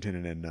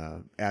 Edgerton and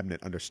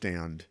Abnett,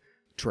 understand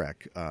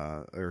Trek,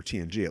 or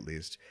TNG at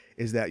least,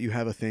 is that you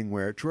have a thing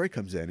where Troy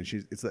comes in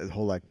and it's the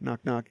whole like, knock,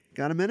 knock,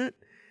 got a minute?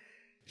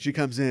 She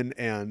comes in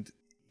and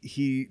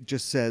he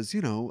just says,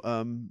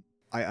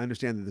 I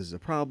understand that this is a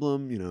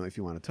problem, if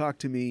you want to talk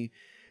to me.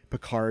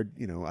 Picard,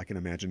 I can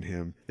imagine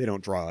him, they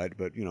don't draw it,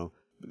 but,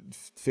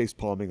 face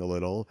palming a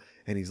little.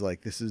 And he's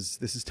like, this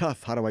is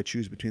tough. How do I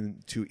choose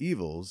between two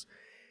evils?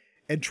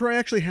 And Troy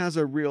actually has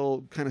a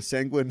real kind of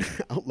sanguine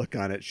outlook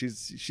on it.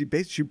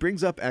 She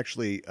brings up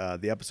actually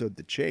the episode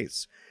The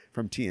Chase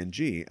from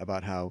TNG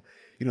about how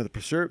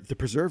the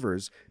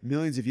preservers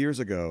millions of years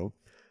ago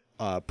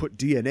put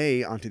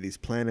DNA onto these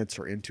planets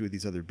or into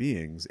these other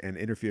beings and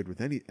interfered with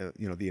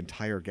the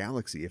entire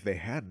galaxy. If they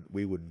hadn't,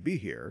 we wouldn't be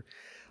here.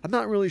 I'm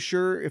not really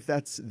sure if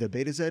that's the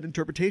Beta Z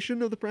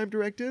interpretation of the Prime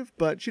Directive,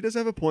 but she does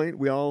have a point.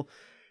 We all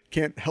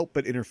can't help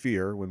but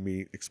interfere when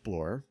we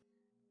explore.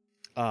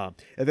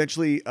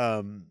 Eventually,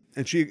 I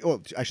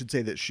should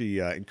say that she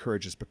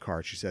encourages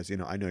Picard. She says,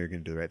 I know you're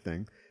going to do the right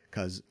thing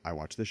because I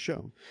watch this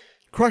show.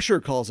 Crusher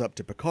calls up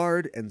to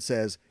Picard and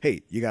says,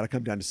 hey, you got to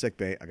come down to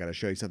sickbay. I got to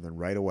show you something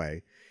right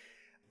away.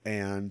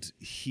 And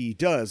he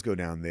does go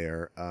down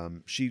there.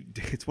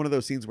 It's one of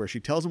those scenes where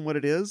she tells him what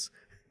it is,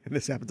 and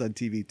this happens on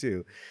TV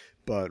too,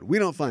 but we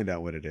don't find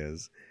out what it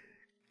is.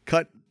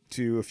 Cut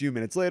to a few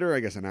minutes later, I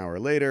guess an hour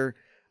later,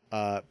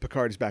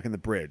 Picard is back in the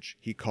bridge.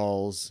 He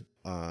calls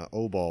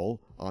Obel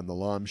on the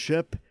LOM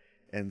ship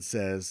and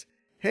says,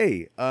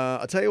 hey,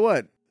 I'll tell you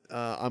what,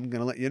 I'm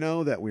going to let you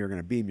know that we are going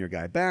to beam your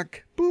guy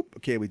back. Boop.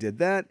 Okay, we did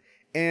that.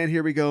 And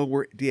here we go.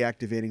 We're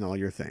deactivating all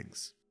your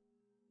things.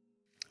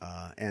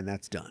 And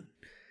that's done.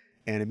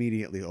 And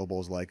immediately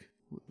Obel's like,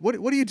 what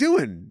are you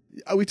doing?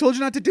 We told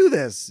you not to do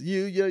this.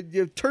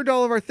 You turned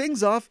all of our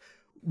things off.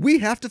 We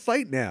have to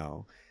fight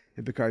now.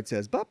 And Picard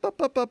says, bup.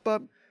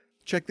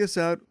 Check this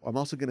out. I'm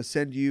also going to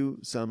send you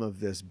some of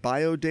this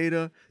bio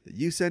data that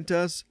you sent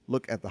us.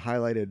 Look at the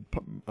highlighted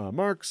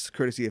marks,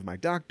 courtesy of my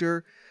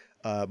doctor.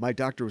 My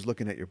doctor was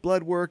looking at your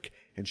blood work,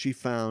 and she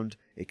found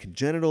a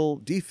congenital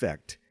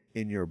defect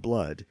in your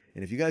blood.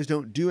 And if you guys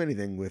don't do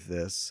anything with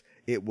this,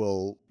 it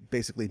will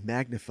basically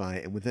magnify,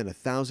 and within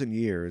 1,000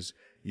 years,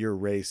 your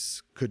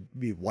race could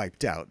be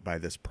wiped out by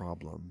this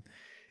problem.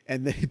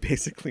 And then he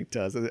basically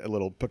does a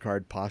little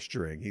Picard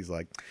posturing. He's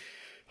like,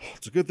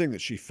 it's a good thing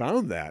that she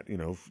found that,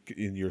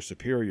 in your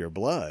superior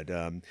blood.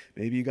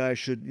 Maybe you guys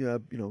should,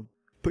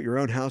 put your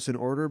own house in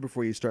order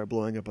before you start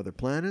blowing up other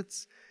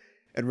planets.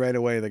 And right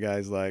away, the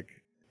guy's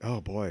like,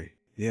 oh boy,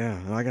 yeah,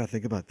 I got to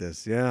think about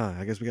this. Yeah,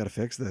 I guess we got to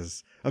fix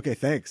this. Okay,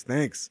 thanks. All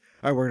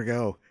right, we're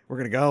going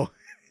to go.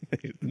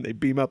 They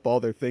beam up all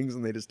their things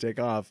and they just take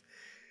off.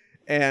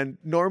 And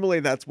normally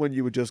that's when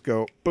you would just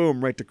go,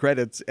 boom, right to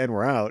credits and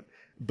we're out.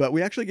 But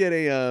we actually get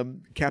a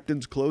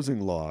captain's closing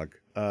log,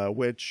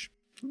 which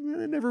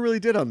I never really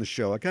did on the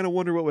show. I kind of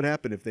wonder what would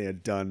happen if they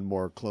had done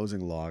more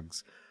closing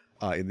logs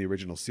in the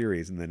original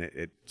series, and then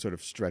it sort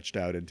of stretched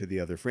out into the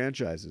other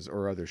franchises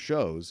or other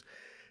shows.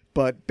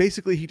 But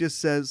basically he just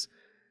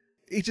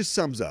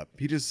sums up.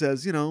 He just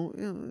says,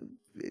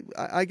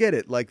 I get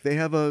it. Like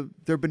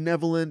they're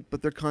benevolent,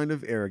 but they're kind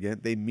of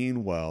arrogant. They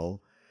mean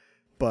well,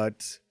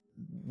 but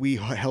we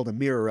held a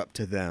mirror up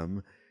to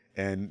them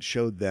and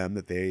showed them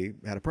that they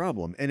had a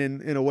problem. And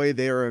in a way,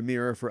 they are a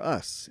mirror for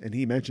us. And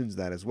he mentions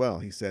that as well.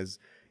 He says,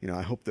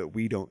 I hope that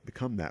we don't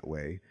become that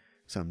way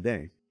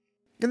someday.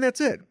 And that's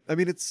it. I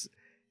mean, it's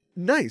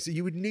nice.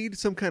 You would need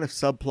some kind of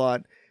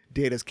subplot.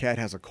 Data's cat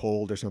has a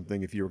cold or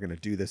something if you were going to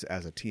do this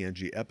as a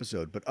TNG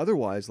episode. But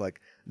otherwise, like,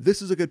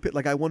 this is a good pitch.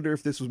 Like, I wonder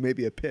if this was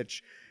maybe a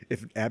pitch,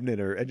 if Abnett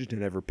or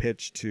Edgerton ever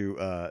pitched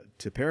to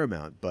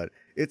Paramount. But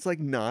it's, like,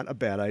 not a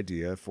bad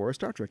idea for a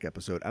Star Trek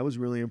episode. I was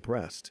really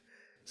impressed.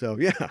 So,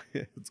 yeah,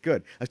 it's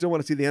good. I still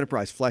want to see the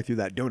Enterprise fly through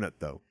that donut,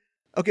 though.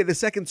 Okay, the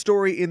second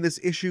story in this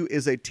issue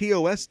is a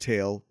TOS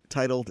tale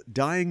titled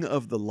Dying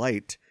of the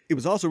Light. It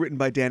was also written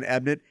by Dan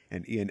Abnett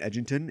and Ian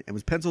Edgington and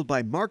was penciled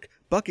by Mark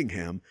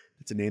Buckingham.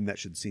 It's a name that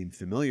should seem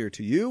familiar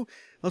to you,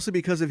 mostly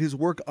because of his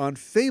work on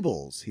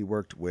Fables. He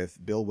worked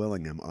with Bill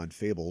Willingham on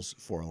Fables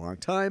for a long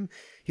time.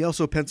 He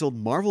also penciled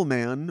Marvel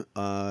Man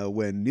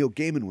when Neil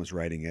Gaiman was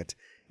writing it,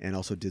 and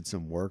also did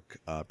some work,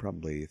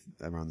 probably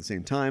around the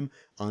same time,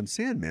 on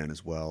Sandman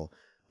as well.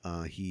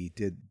 He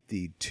did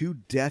the 2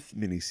 Death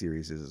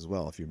miniseries as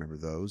well, if you remember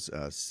those.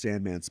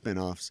 Sandman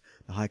spin-offs,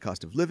 The High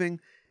Cost of Living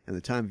and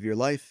The Time of Your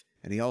Life.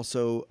 And he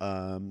also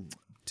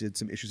did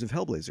some issues of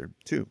Hellblazer,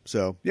 too.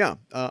 So, yeah,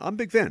 I'm a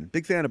big fan.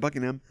 Big fan of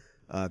Buckingham.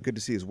 Good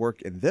to see his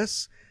work in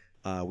this.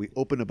 We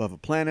open above a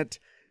planet.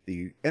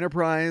 The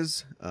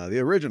Enterprise, the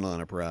original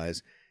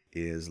Enterprise,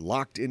 is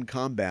locked in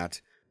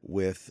combat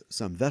with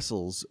some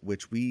vessels,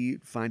 which we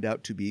find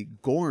out to be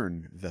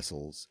Gorn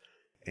vessels.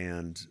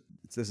 And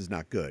this is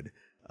not good.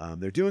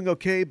 They're doing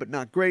okay, but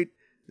not great.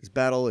 This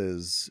battle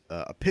is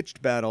a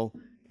pitched battle,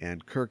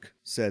 and Kirk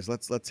says,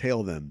 let's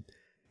hail them.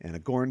 And a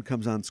Gorn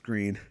comes on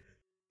screen.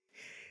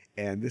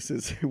 And this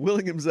is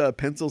Willingham's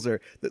pencils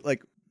are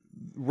like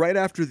right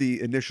after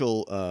the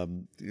initial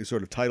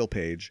sort of title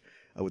page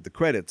with the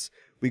credits,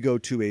 we go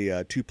to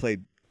a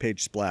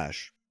 2-page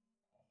splash,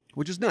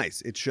 which is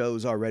nice. It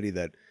shows already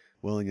that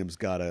Willingham's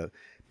got a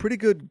pretty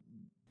good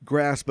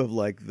grasp of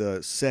like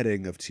the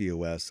setting of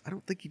TOS. I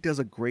don't think he does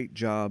a great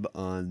job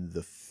on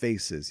the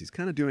faces. He's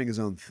kind of doing his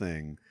own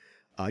thing.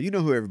 You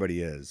know who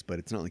everybody is, but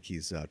it's not like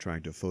he's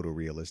trying to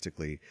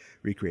photorealistically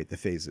recreate the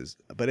faces.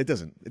 But it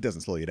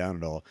doesn't slow you down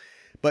at all.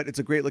 But it's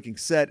a great looking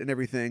set and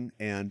everything.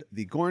 And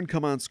the Gorn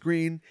come on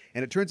screen,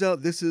 and it turns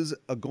out this is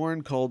a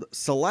Gorn called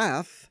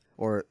Salath,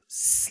 or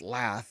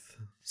Slath,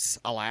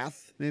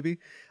 Salath maybe,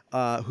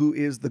 who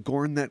is the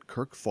Gorn that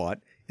Kirk fought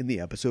in the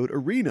episode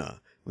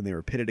Arena when they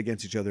were pitted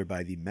against each other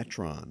by the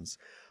Metrons.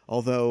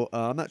 Although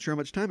I'm not sure how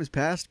much time has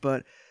passed,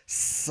 but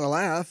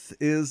Salath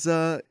is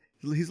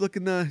he's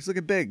looking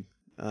big.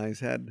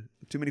 He's had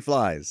too many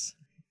flies.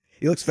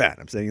 He looks fat.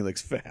 I'm saying he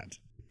looks fat.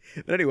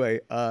 But anyway,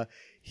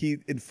 he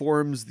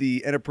informs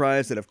the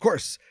Enterprise that, of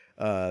course,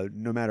 no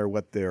matter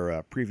what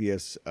their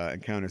previous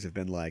encounters have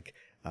been like,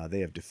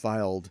 they have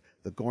defiled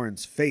the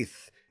Gorn's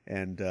faith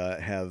and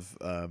have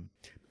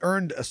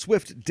earned a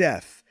swift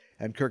death.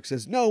 And Kirk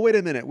says, no, wait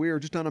a minute. We are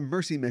just on a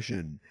mercy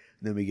mission.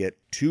 And then we get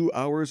 2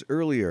 hours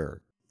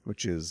earlier,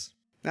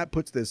 that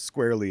puts this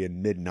squarely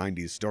in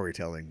mid-90s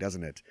storytelling,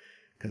 doesn't it?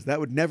 Because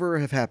that would never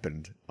have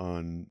happened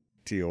on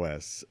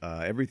TOS.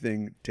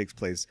 Everything takes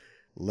place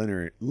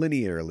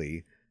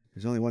linearly.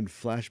 There's only one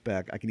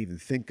flashback I can even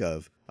think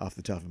of off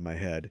the top of my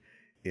head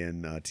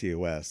in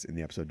TOS, in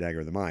the episode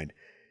Dagger of the Mind.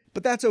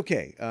 But that's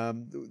okay.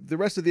 The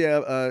rest of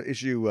the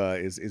issue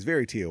is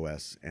very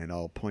TOS, and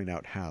I'll point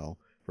out how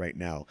right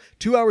now.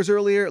 2 hours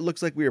earlier, it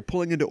looks like we are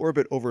pulling into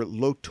orbit over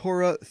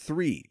Lotora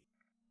 3,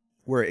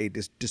 where a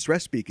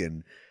distress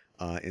beacon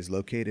is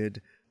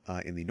located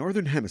in the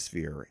northern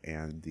hemisphere,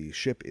 and the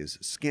ship is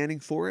scanning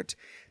for it.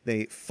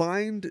 They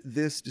find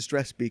this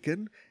distress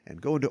beacon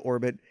and go into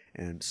orbit,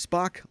 and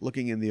Spock,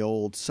 looking in the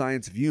old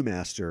science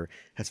viewmaster,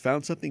 has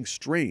found something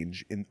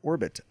strange in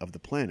orbit of the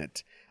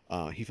planet.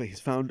 He's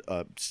found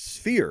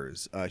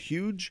spheres,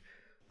 huge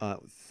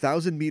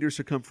 1,000-meter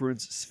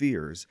circumference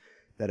spheres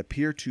that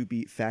appear to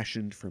be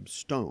fashioned from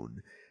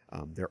stone.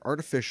 They're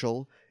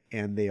artificial,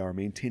 and they are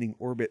maintaining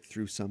orbit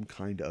through some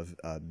kind of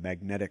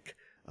magnetic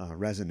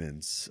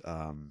resonance.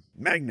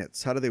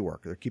 Magnets, how do they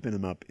work? They're keeping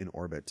them up in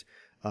orbit.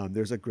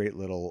 There's a great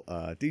little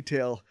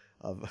detail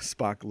of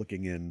Spock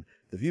looking in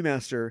the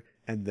Viewmaster,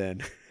 and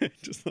then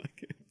just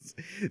like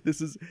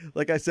this is,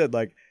 like I said,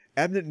 like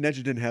Abnett and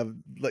Edgerton have,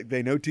 like,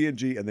 they know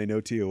TNG and they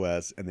know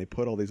TOS, and they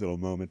put all these little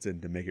moments in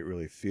to make it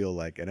really feel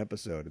like an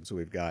episode. And so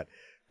we've got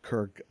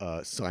Kirk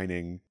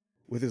signing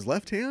with his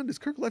left hand. Is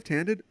Kirk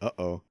left-handed?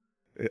 Uh-oh,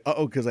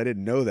 because I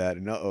didn't know that,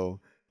 and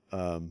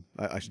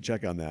I should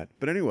check on that.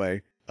 But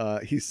anyway,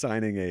 he's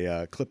signing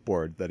a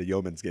clipboard that a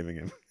yeoman's giving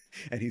him,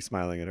 and he's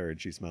smiling at her, and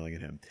she's smiling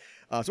at him.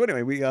 So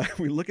anyway,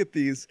 we look at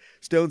these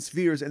stone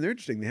spheres, and they're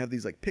interesting. They have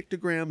these like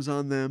pictograms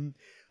on them.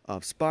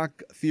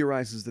 Spock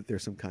theorizes that they're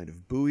some kind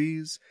of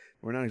buoys.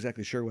 We're not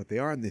exactly sure what they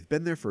are, and they've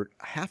been there for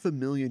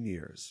 500,000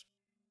 years,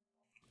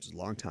 which is a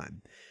long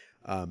time.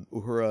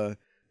 Uhura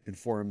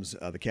informs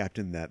the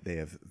captain that they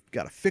have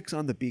got a fix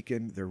on the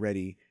beacon. They're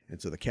ready,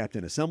 And so the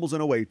captain assembles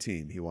an away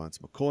team. He wants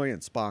McCoy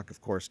and Spock,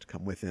 of course, to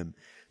come with him.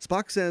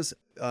 Spock says,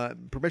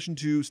 permission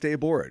to stay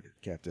aboard.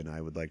 Captain,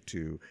 I would like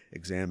to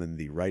examine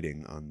the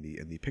writing on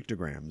the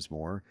pictograms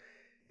more.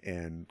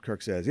 And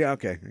Kirk says, yeah,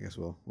 okay, I guess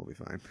we'll be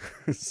fine.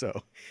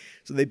 So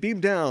they beam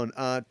down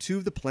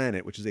to the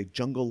planet, which is a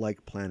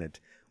jungle-like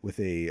planet with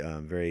a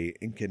very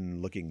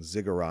Incan-looking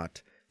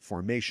ziggurat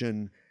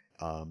formation.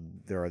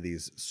 There are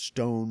these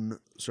stone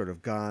sort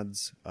of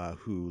gods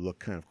who look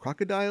kind of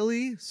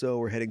crocodile-y, so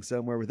we're heading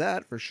somewhere with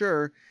that for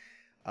sure.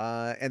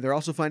 And they're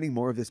also finding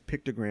more of this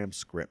pictogram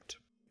script.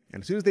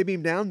 And as soon as they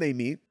beam down, they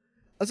meet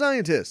a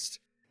scientist.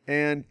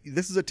 And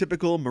this is a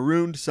typical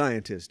marooned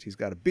scientist. He's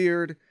got a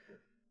beard,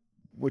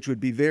 which would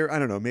be very, I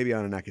don't know, maybe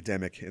on an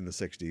academic in the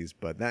 60s,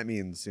 but that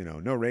means,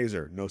 no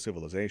razor, no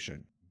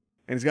civilization.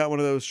 And he's got one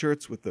of those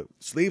shirts with the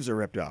sleeves are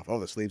ripped off. Oh,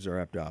 the sleeves are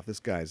ripped off. This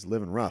guy's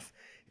living rough.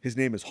 His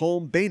name is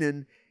Holm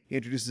Bainan. He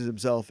introduces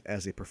himself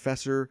as a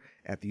professor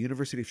at the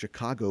University of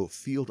Chicago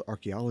Field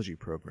Archaeology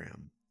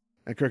Program.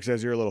 And Kirk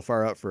says, you're a little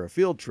far out for a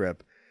field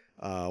trip,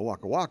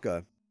 waka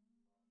waka.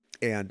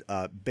 And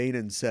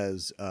Bainan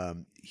says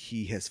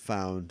he has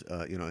found,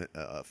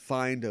 a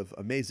find of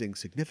amazing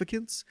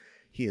significance.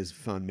 He has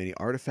found many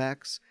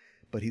artifacts,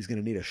 but he's going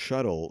to need a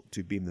shuttle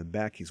to beam them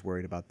back. He's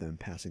worried about them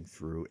passing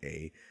through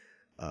a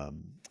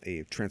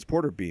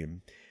transporter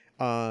beam.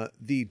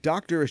 The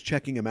doctor is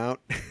checking him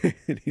out,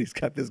 and he's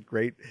got this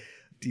great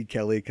D.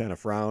 Kelly kind of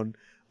frown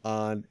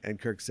on. And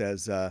Kirk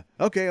says,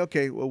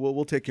 okay,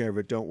 we'll take care of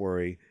it. Don't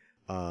worry.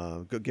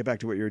 Go get back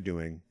to what you're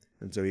doing.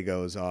 And so he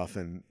goes off,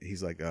 and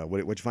he's like,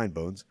 what'd you find,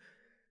 Bones?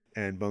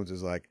 And Bones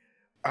is like,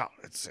 oh,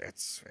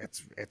 it's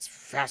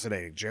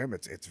fascinating, Jim.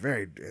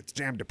 It's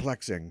damn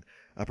perplexing.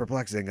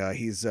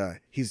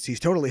 He's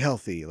totally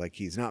healthy. Like,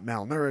 he's not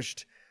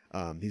malnourished.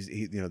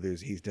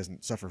 He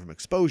doesn't suffer from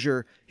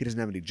exposure. He doesn't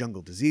have any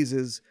jungle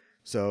diseases.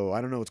 So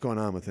I don't know what's going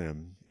on with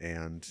him,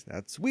 and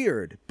that's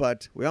weird.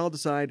 But we all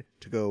decide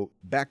to go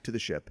back to the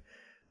ship.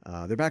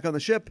 They're back on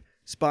the ship.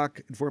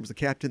 Spock informs the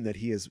captain that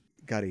he has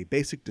got a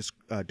basic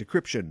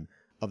decryption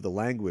of the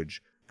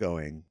language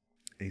going.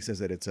 And he says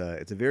that it's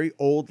a very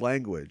old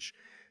language,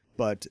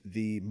 but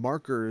the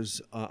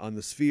markers on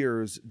the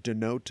spheres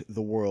denote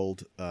the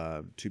world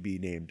to be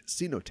named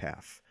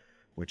cenotaph,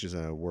 which is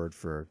a word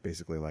for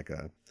basically like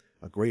a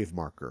grave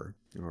marker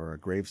or a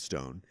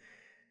gravestone.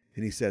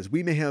 And he says,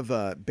 we may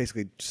have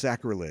basically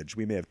sacrilege.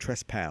 We may have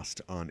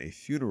trespassed on a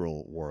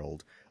funeral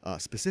world,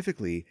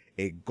 specifically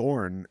a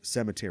Gorn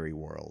cemetery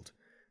world.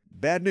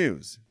 Bad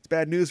news. It's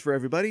bad news for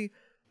everybody.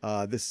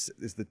 This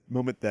is the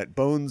moment that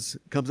Bones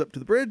comes up to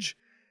the bridge,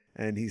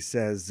 and he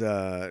says,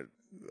 I've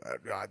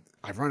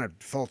run a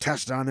full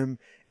test on him,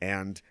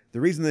 and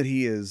the reason that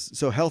he is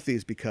so healthy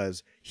is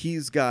because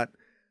he's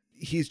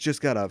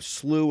just got a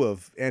slew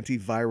of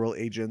antiviral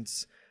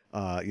agents,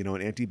 and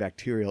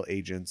antibacterial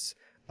agents.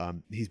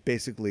 He's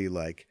basically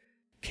like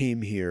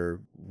came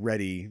here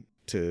ready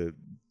to,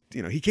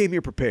 he came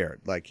here prepared.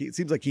 Like, it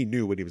seems like he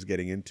knew what he was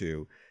getting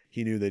into.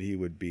 He knew that he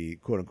would be,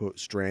 quote unquote,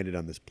 stranded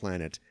on this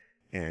planet,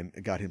 and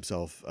got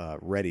himself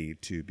ready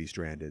to be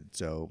stranded.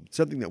 So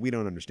something that we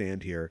don't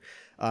understand here.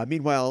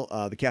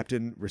 Meanwhile, the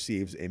captain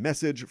receives a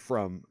message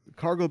from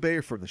cargo bay,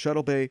 or from the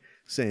shuttle bay,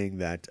 saying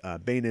that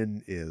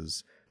Bainan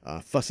is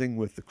fussing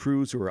with the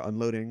crews who are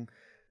unloading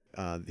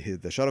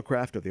the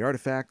shuttlecraft of the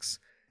artifacts.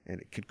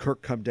 And could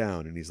Kirk come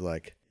down? And he's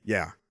like,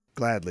 yeah,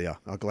 gladly.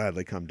 I'll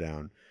gladly come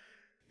down.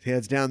 He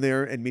heads down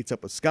there and meets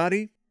up with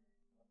Scotty.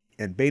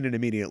 And Bainan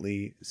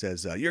immediately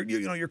says,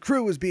 your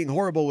crew is being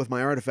horrible with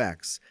my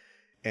artifacts.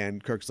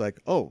 And Kirk's like,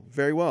 oh,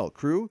 very well.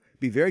 Crew,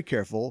 be very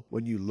careful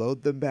when you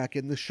load them back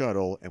in the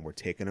shuttle, and we're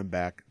taking them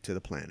back to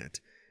the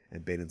planet.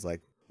 And Bainan's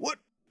like, what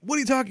are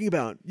you talking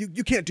about?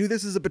 You can't do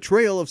this. This is a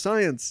betrayal of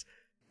science.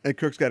 And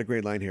Kirk's got a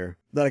great line here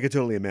that I could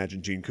totally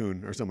imagine Gene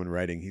Kuhn or someone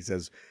writing. He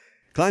says,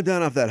 climb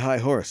down off that high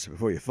horse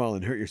before you fall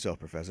and hurt yourself,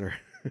 Professor.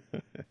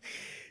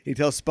 He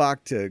tells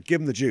Spock to give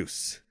him the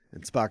juice.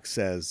 And Spock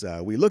says,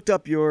 we looked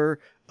up your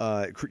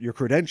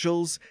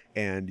credentials,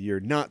 and you're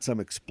not some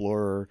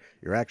explorer.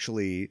 You're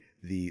actually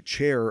the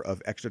chair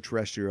of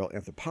extraterrestrial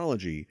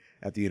anthropology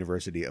at the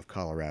University of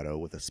Colorado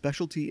with a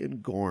specialty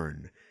in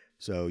Gorn.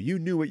 So you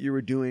knew what you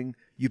were doing.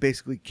 You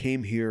basically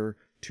came here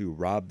to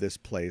rob this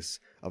place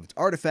of its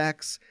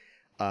artifacts.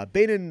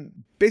 Bainan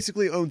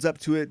basically owns up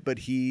to it, but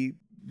he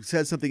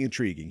says something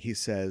intriguing. He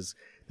says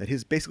that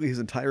his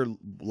entire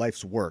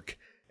life's work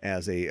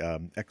as a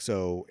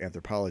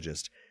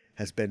exoanthropologist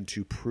has been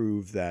to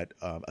prove that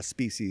a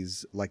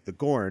species like the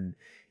Gorn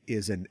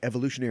is an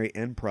evolutionary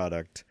end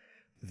product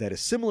that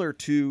is similar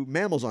to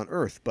mammals on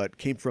Earth, but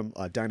came from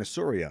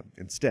Dinosauria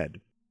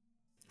instead,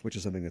 which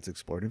is something that's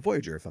explored in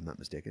Voyager, if I'm not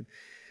mistaken.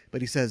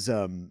 But he says,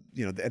 and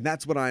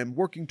that's what I'm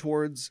working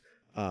towards.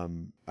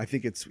 I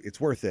think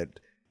it's worth it.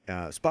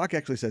 Spock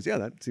actually says, yeah,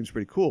 that seems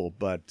pretty cool,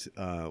 but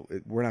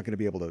we're not going to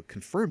be able to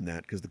confirm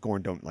that because the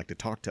Gorn don't like to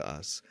talk to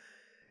us.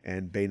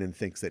 And Bainan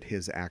thinks that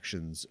his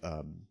actions,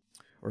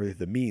 or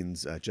the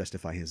means,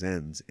 justify his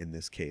ends in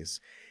this case.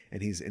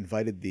 and he's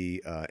invited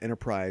the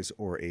Enterprise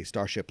or a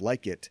starship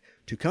like it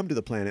to come to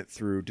the planet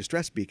through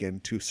distress beacon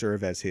to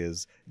serve as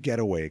his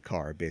getaway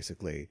car,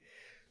 basically.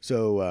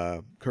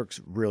 So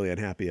Kirk's really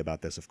unhappy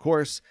about this, of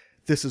course.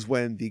 This is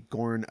when the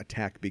Gorn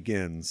attack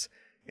begins,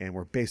 and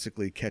we're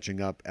basically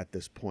catching up at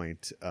this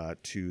point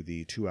to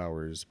the 2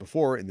 hours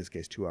before, in this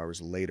case 2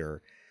 hours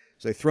later.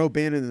 So they throw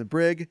Bannon in the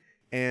brig,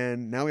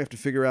 and now we have to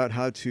figure out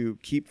how to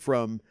keep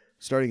from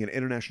starting an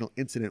international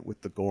incident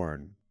with the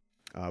Gorn.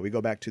 We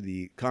go back to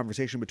the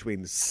conversation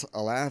between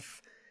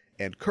Alath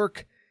and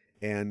Kirk,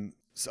 and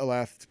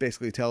Alath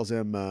basically tells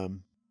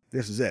him,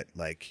 this is it.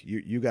 Like,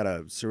 you got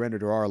to surrender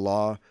to our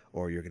law,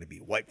 or you're going to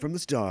be wiped from the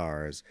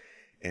stars.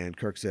 And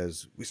Kirk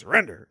says, we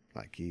surrender.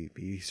 Like,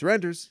 he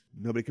surrenders.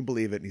 Nobody can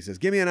believe it. And he says,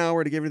 give me an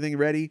hour to get everything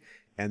ready,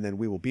 and then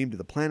we will beam to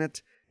the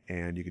planet,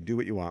 and you can do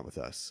what you want with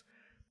us.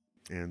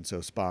 And so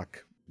Spock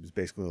is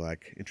basically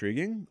like,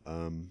 intriguing,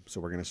 so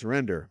we're going to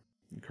surrender.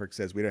 And Kirk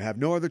says, we have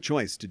no other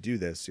choice to do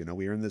this.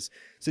 We are in this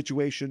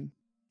situation.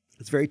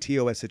 It's a very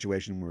TOS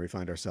situation where we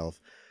find ourselves,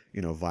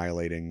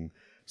 violating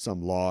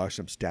some law,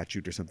 some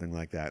statute or something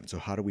like that. And so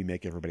how do we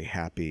make everybody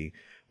happy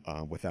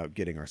without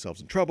getting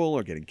ourselves in trouble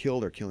or getting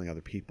killed or killing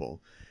other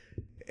people?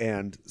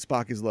 And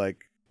Spock is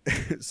like,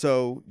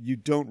 so you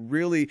don't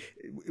really...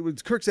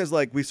 Kirk says,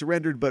 like, we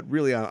surrendered, but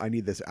really I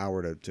need this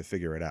hour to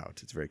figure it out.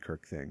 It's a very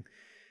Kirk thing.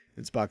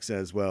 And Spock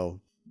says,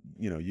 well,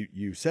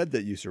 you said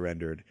that you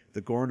surrendered.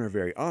 The Gorn are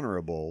very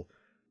honorable.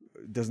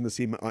 Doesn't this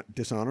seem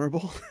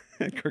dishonorable?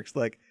 And Kirk's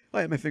like, oh,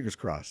 I have my fingers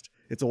crossed.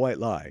 It's a white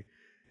lie.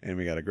 And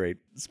we got a great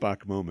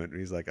Spock moment. And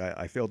he's like,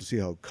 I fail to see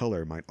how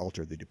color might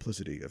alter the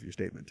duplicity of your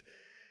statement.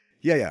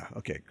 Yeah.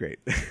 Okay, great.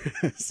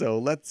 So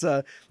let's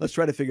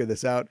try to figure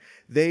this out.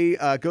 They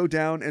go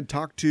down and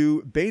talk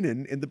to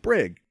Bannon in the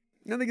brig.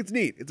 I think it's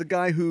neat. It's a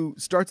guy who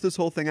starts this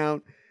whole thing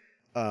out.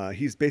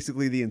 He's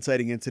basically the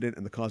inciting incident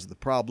and the cause of the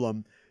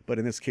problem. But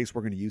in this case,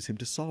 we're going to use him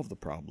to solve the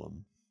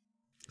problem.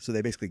 So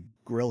they basically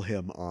grill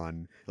him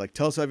on, like,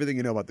 tell us everything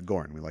you know about the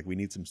Gorn. We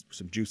need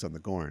some juice on the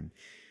Gorn.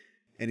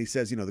 And he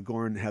says, the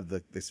Gorn have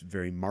this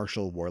very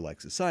martial,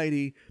 warlike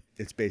society.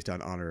 It's based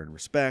on honor and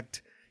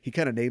respect. He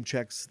kind of name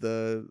checks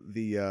the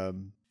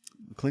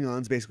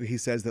Klingons. Basically, he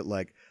says that,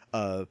 like,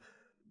 a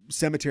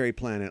cemetery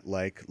planet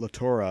like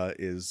Latora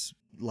is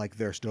like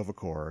their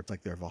Tovakor. It's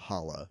like their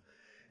Valhalla.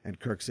 And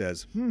Kirk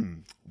says,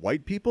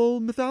 white people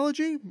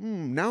mythology?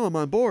 Now I'm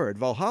on board.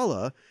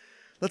 Valhalla.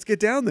 Let's get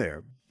down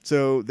there.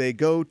 So they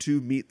go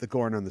to meet the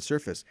Gorn on the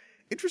surface.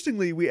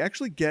 Interestingly, we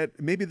actually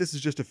get, maybe this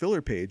is just a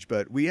filler page,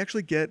 but we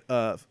actually get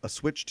a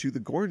switch to the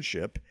Gorn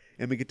ship,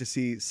 and we get to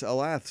see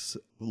Salath's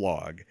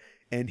log.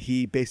 And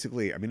he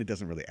basically, it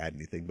doesn't really add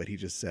anything, but he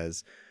just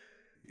says,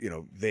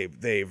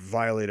 they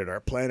violated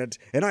our planet,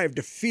 and I have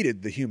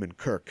defeated the human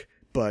Kirk.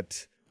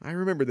 But I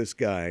remember this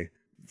guy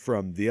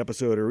from the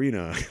episode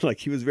Arena. Like,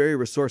 he was very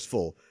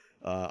resourceful.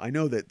 I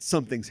know that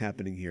something's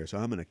happening here, so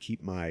I'm going to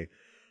keep my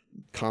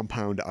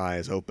compound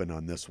eyes open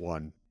on this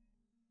one.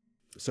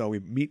 So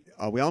we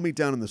all meet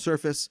down on the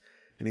surface,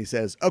 and he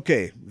says,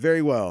 okay,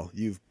 very well.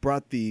 You've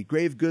brought the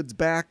grave goods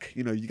back.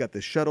 You got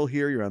this shuttle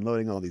here. You're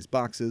unloading all these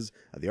boxes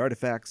of the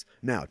artifacts.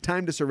 Now,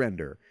 time to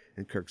surrender.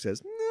 And Kirk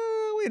says,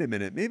 no, wait a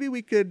minute. Maybe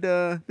we could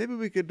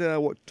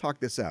talk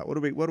this out.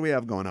 What do we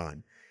have going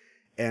on?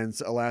 And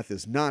Alath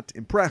is not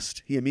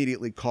impressed. He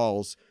immediately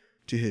calls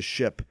to his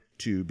ship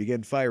to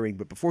begin firing.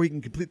 But before he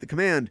can complete the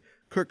command,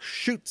 Kirk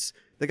shoots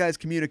the guy's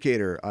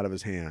communicator out of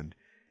his hand.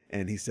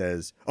 And he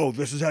says, oh,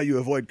 this is how you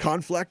avoid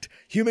conflict,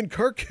 human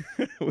Kirk?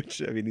 Which,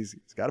 he's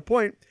got a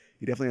point.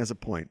 He definitely has a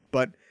point.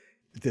 But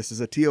this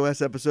is a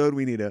TOS episode.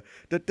 We need a...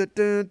 we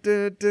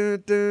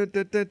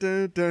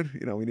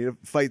need a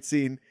fight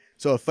scene.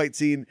 So a fight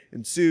scene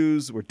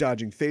ensues. We're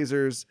dodging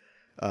phasers.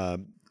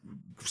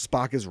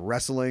 Spock is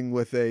wrestling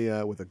with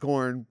a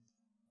Gorn.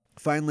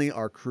 Finally,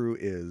 our crew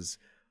is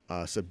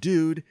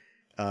subdued,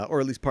 or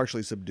at least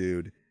partially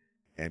subdued.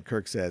 And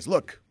Kirk says,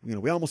 look,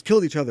 we almost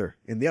killed each other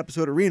in the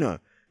episode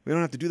Arena. We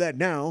don't have to do that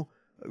now.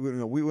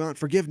 We want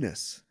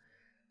forgiveness.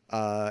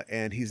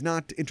 And he's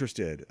not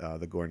interested,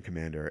 the Gorn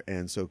commander.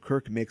 And so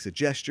Kirk makes a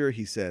gesture.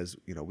 He says,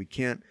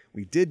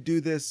 we did do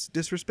this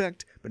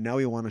disrespect, but now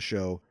we want to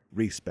show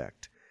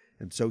respect.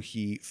 And so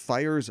he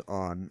fires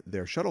on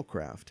their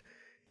shuttlecraft.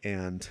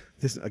 And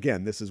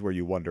this is where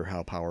you wonder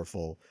how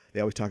powerful, they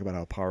always talk about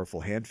how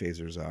powerful hand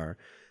phasers are.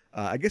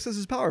 I guess this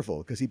is powerful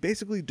because he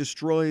basically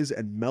destroys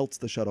and melts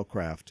the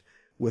shuttlecraft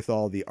with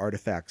all the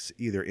artifacts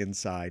either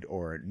inside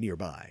or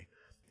nearby.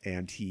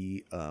 And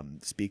he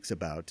speaks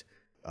about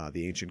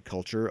the ancient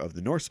culture of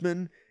the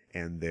Norsemen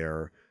and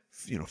their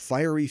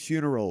fiery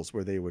funerals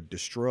where they would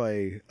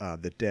destroy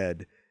the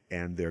dead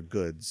and their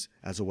goods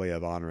as a way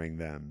of honoring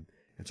them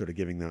and sort of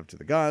giving them up to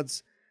the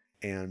gods.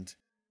 And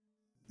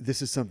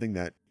this is something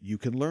that you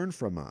can learn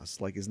from us.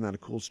 Like, isn't that a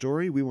cool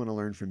story? We want to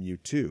learn from you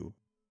too.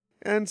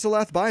 And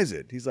Salath buys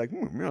it. He's like,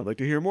 I'd like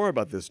to hear more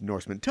about this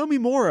Norseman. Tell me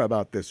more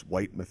about this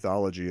white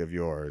mythology of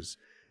yours.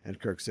 And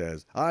Kirk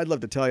says, I'd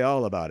love to tell you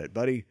all about it,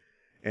 buddy.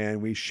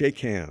 And we shake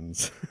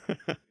hands.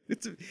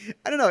 It's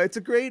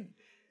a great...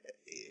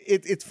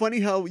 It's funny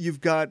how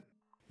you've got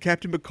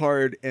Captain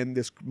Picard and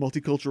this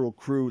multicultural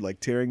crew like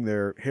tearing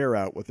their hair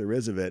out, what there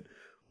is of it,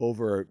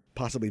 over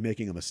possibly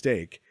making a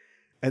mistake.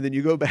 And then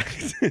you go back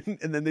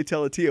and then they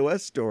tell a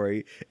TOS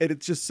story, and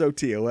it's just so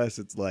TOS.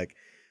 It's like,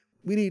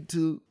 we need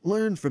to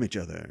learn from each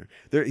other.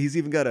 He's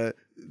even got a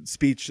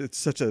speech. It's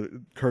such a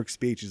Kirk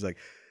speech. He's like,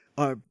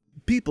 our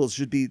peoples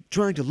should be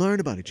trying to learn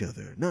about each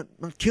other, not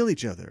kill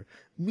each other.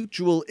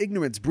 Mutual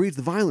ignorance breeds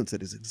the violence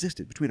that has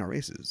existed between our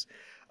races.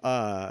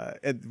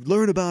 And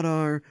learn about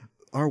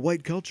our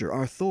white culture,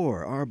 our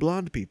Thor, our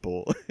blonde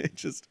people.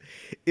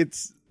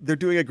 They're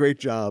doing a great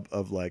job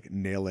of like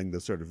nailing the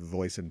sort of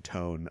voice and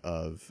tone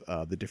of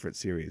the different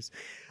series.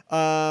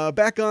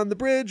 Back on the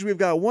bridge, we've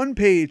got one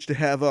page to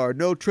have our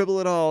no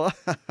tribble at all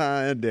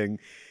ending.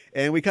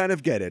 And we kind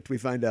of get it. We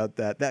find out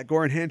that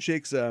Goran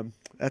handshakes,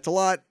 that's a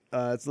lot.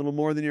 It's a little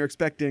more than you're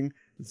expecting.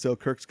 And so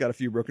Kirk's got a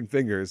few broken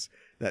fingers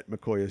that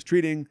McCoy is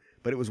treating,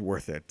 but it was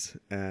worth it.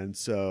 And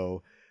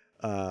so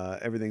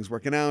everything's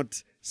working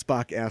out.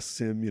 Spock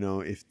asks him,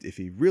 if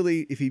he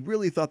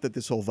really thought that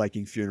this whole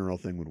Viking funeral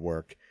thing would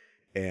work.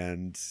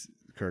 And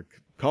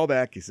Kirk, call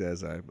back. He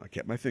says, I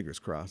kept my fingers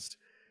crossed.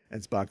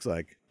 And Spock's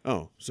like,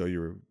 oh, so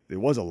it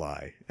was a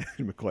lie.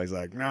 And McCoy's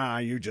like, nah,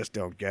 you just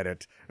don't get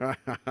it.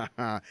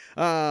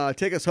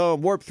 Take us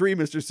home. Warp 3,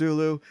 Mr.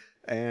 Sulu.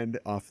 And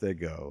off they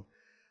go.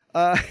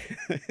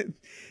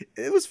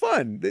 It was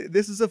fun.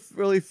 This is a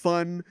really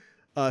fun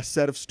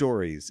set of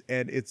stories.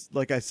 And it's,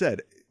 like I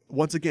said,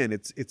 once again,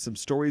 it's some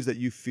stories that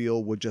you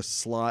feel would just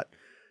slot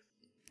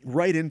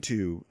right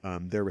into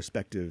their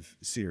respective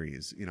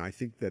series. I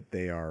think that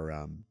they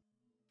are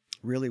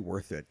really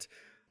worth it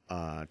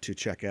to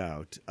check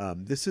out.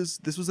 This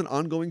was an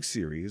ongoing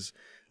series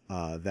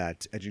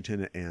that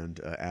Edgington and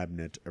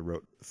Abnett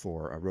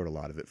wrote a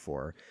lot of it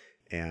for,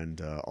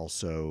 and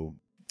also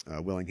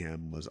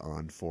Buckingham was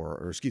on for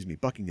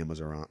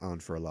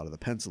a lot of the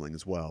penciling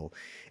as well.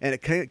 And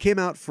it came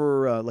out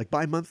for like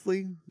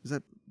bi-monthly. Is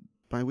that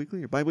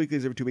bi-weekly? Or bi-weekly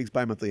is every 2 weeks,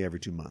 bi-monthly every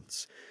 2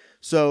 months.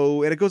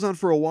 So, and it goes on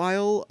for a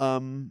while.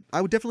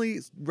 I would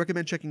definitely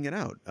recommend checking it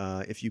out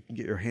if you can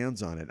get your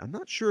hands on it. I'm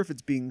not sure if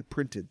it's being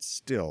printed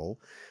still,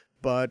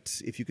 but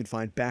if you can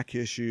find back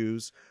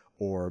issues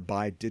or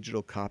buy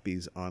digital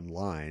copies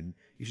online,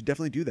 you should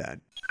definitely do that.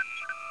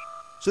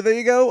 So there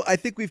you go. I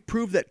think we've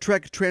proved that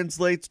Trek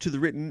translates to the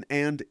written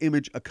and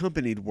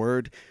image-accompanied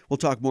word. We'll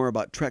talk more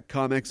about Trek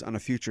comics on a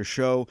future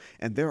show,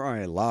 and there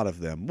are a lot of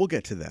them. We'll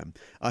get to them.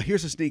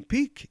 Here's a sneak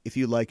peek. If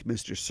you like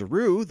Mr.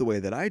 Saru the way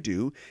that I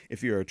do,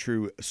 if you're a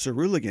true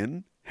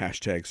Saruligan,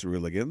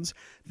 #Saruligans,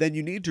 then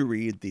you need to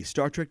read the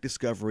Star Trek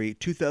Discovery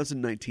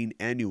 2019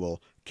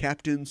 annual,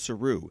 Captain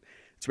Saru.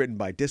 It's written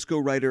by disco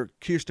writer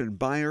Kirsten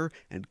Beyer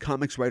and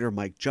comics writer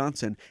Mike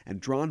Johnson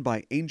and drawn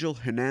by Angel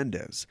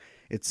Hernandez.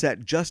 It's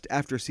set just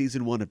after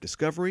Season 1 of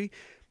Discovery.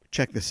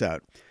 Check this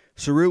out.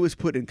 Saru is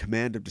put in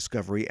command of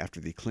Discovery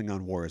after the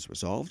Klingon War is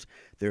resolved.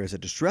 There is a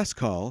distress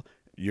call.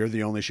 You're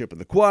the only ship in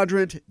the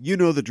quadrant. You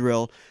know the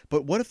drill.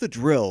 But what if the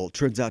drill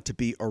turns out to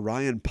be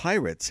Orion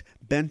pirates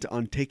bent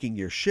on taking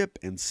your ship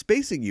and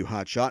spacing you,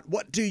 hotshot?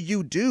 What do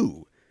you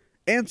do?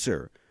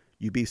 Answer.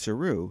 You be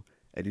Saru,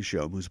 and you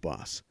show him who's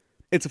boss.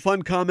 It's a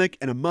fun comic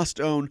and a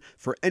must-own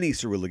for any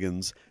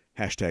Saruligans,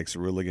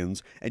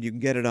 #Saruligans, and you can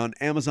get it on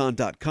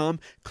Amazon.com.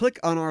 Click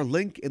on our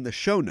link in the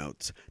show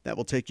notes. That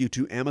will take you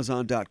to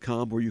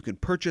Amazon.com, where you can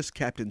purchase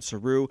Captain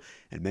Saru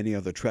and many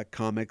other Trek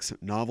comics,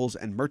 novels,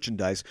 and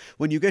merchandise.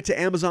 When you get to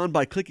Amazon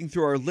by clicking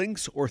through our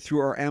links or through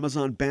our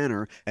Amazon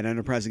banner at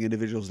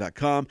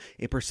enterprisingindividuals.com,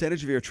 a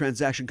percentage of your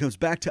transaction comes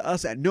back to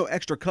us at no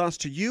extra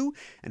cost to you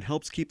and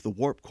helps keep the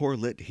Warp Core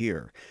lit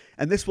here.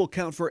 And this will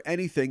count for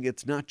anything.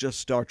 It's not just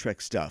Star Trek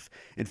stuff.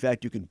 In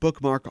fact, you can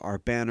bookmark our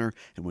banner,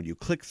 and when you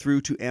click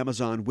through to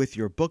Amazon with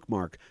your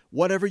bookmark,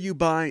 whatever you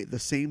buy, the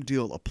same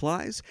deal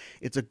applies.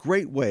 It's a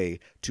great way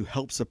to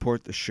help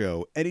support the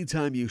show.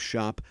 Anytime you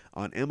shop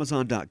on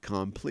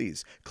Amazon.com,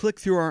 please click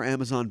through our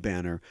Amazon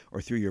banner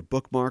or through your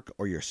bookmark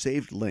or your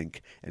saved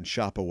link and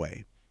shop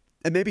away.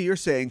 And maybe you're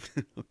saying,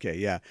 okay,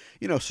 yeah,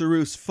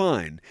 Saru's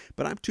fine,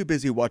 but I'm too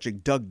busy watching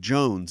Doug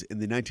Jones in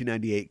the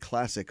 1998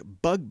 classic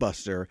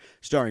Bugbuster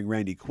starring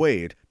Randy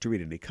Quaid to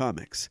read any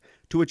comics.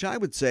 To which I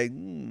would say,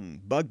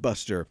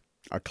 Bugbuster,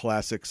 a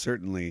classic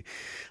certainly.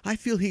 I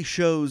feel he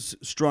shows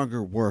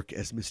stronger work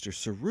as Mr.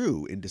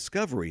 Saru in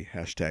Discovery,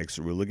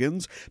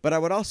 #Saruligans. But I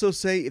would also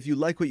say if you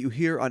like what you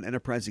hear on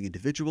Enterprising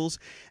Individuals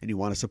and you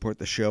want to support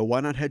the show, why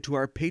not head to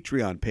our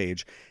Patreon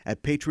page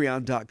at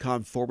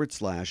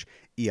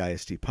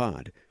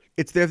patreon.com/EISTpod.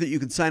 It's there that you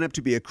can sign up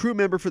to be a crew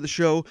member for the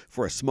show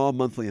for a small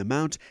monthly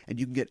amount, and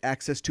you can get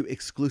access to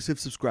exclusive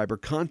subscriber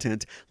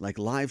content like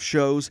live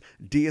shows,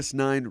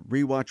 DS9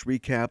 rewatch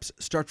recaps,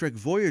 Star Trek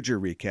Voyager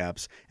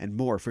recaps, and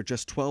more for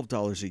just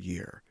 $12 a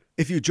year.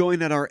 If you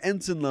join at our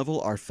Ensign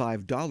level, our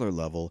 $5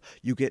 level,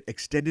 you get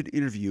extended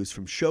interviews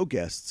from show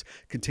guests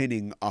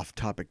containing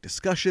off-topic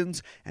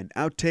discussions and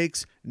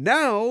outtakes,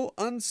 now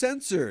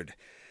uncensored.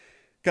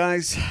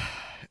 Guys,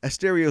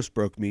 Asterios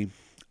broke me.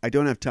 I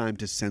don't have time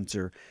to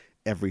censor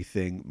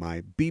everything.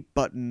 My beep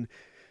button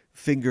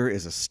finger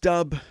is a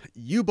stub.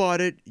 You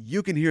bought it.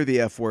 You can hear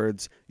the F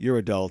words. You're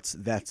adults.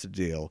 That's the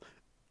deal.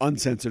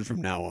 Uncensored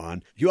from now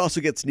on. You also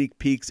get sneak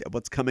peeks at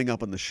what's coming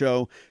up on the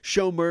show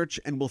merch,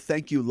 and we'll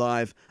thank you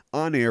live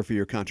on air for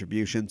your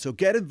contribution. So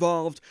get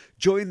involved.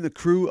 Join the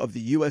crew of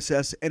the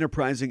USS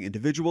Enterprising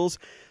Individuals.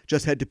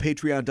 Just head to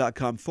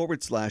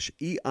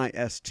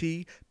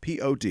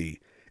patreon.com/EISTPOD.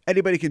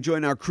 Anybody can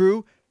join our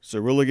crew.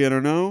 Cerulean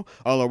or no,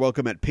 all are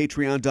welcome at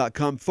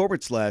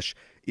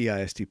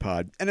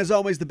patreon.com/EISTPod. And as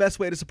always, the best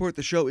way to support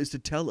the show is to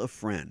tell a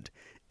friend.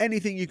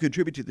 Anything you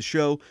contribute to the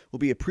show will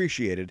be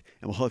appreciated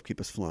and will help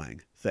keep us flying.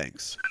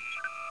 Thanks.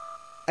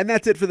 And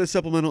that's it for this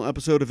supplemental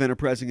episode of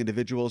Enterprising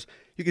Individuals.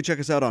 You can check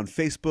us out on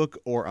Facebook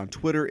or on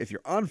Twitter. If you're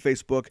on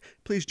Facebook,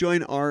 please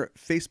join our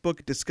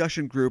Facebook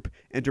discussion group,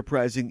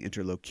 Enterprising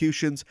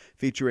Interlocutions,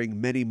 featuring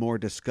many more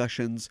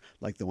discussions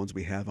like the ones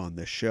we have on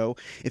this show.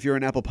 If you're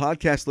an Apple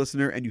Podcast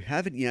listener and you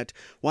haven't yet,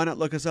 why not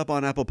look us up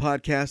on Apple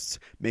Podcasts?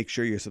 Make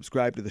sure you're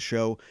subscribed to the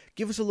show.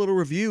 Give us a little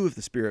review if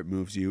the spirit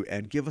moves you,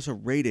 and give us a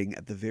rating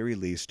at the very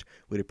least.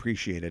 We'd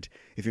appreciate it.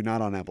 If you're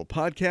not on Apple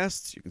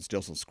Podcasts, you can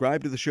still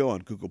subscribe to the show on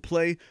Google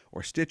Play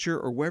or Stitcher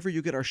or wherever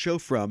you get our show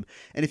from.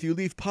 And if you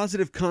leave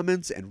positive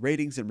comments and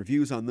ratings and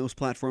reviews on those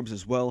platforms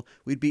as well,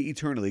 we'd be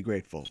eternally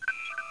grateful.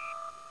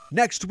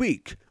 Next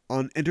week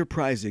on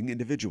Enterprising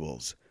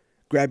Individuals,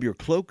 grab your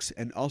cloaks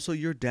and also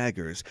your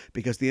daggers,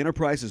 because the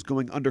Enterprise is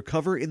going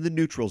undercover in the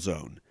neutral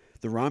zone.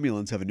 The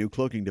Romulans have a new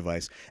cloaking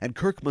device, and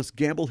Kirk must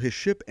gamble his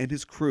ship and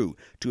his crew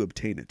to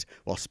obtain it,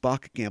 while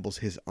Spock gambles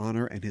his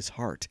honor and his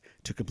heart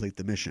to complete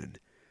the mission.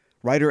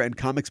 Writer and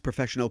comics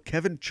professional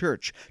Kevin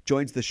Church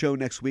joins the show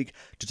next week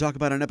to talk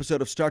about an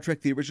episode of Star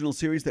Trek the Original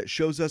Series that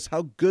shows us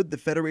how good the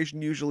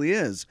Federation usually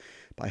is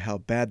by how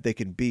bad they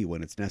can be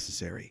when it's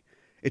necessary.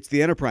 It's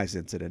the Enterprise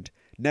incident,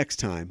 next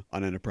time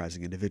on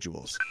Enterprising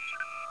Individuals.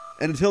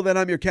 And until then,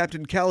 I'm your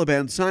Captain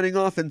Caliban signing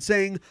off and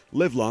saying,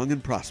 live long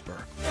and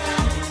prosper.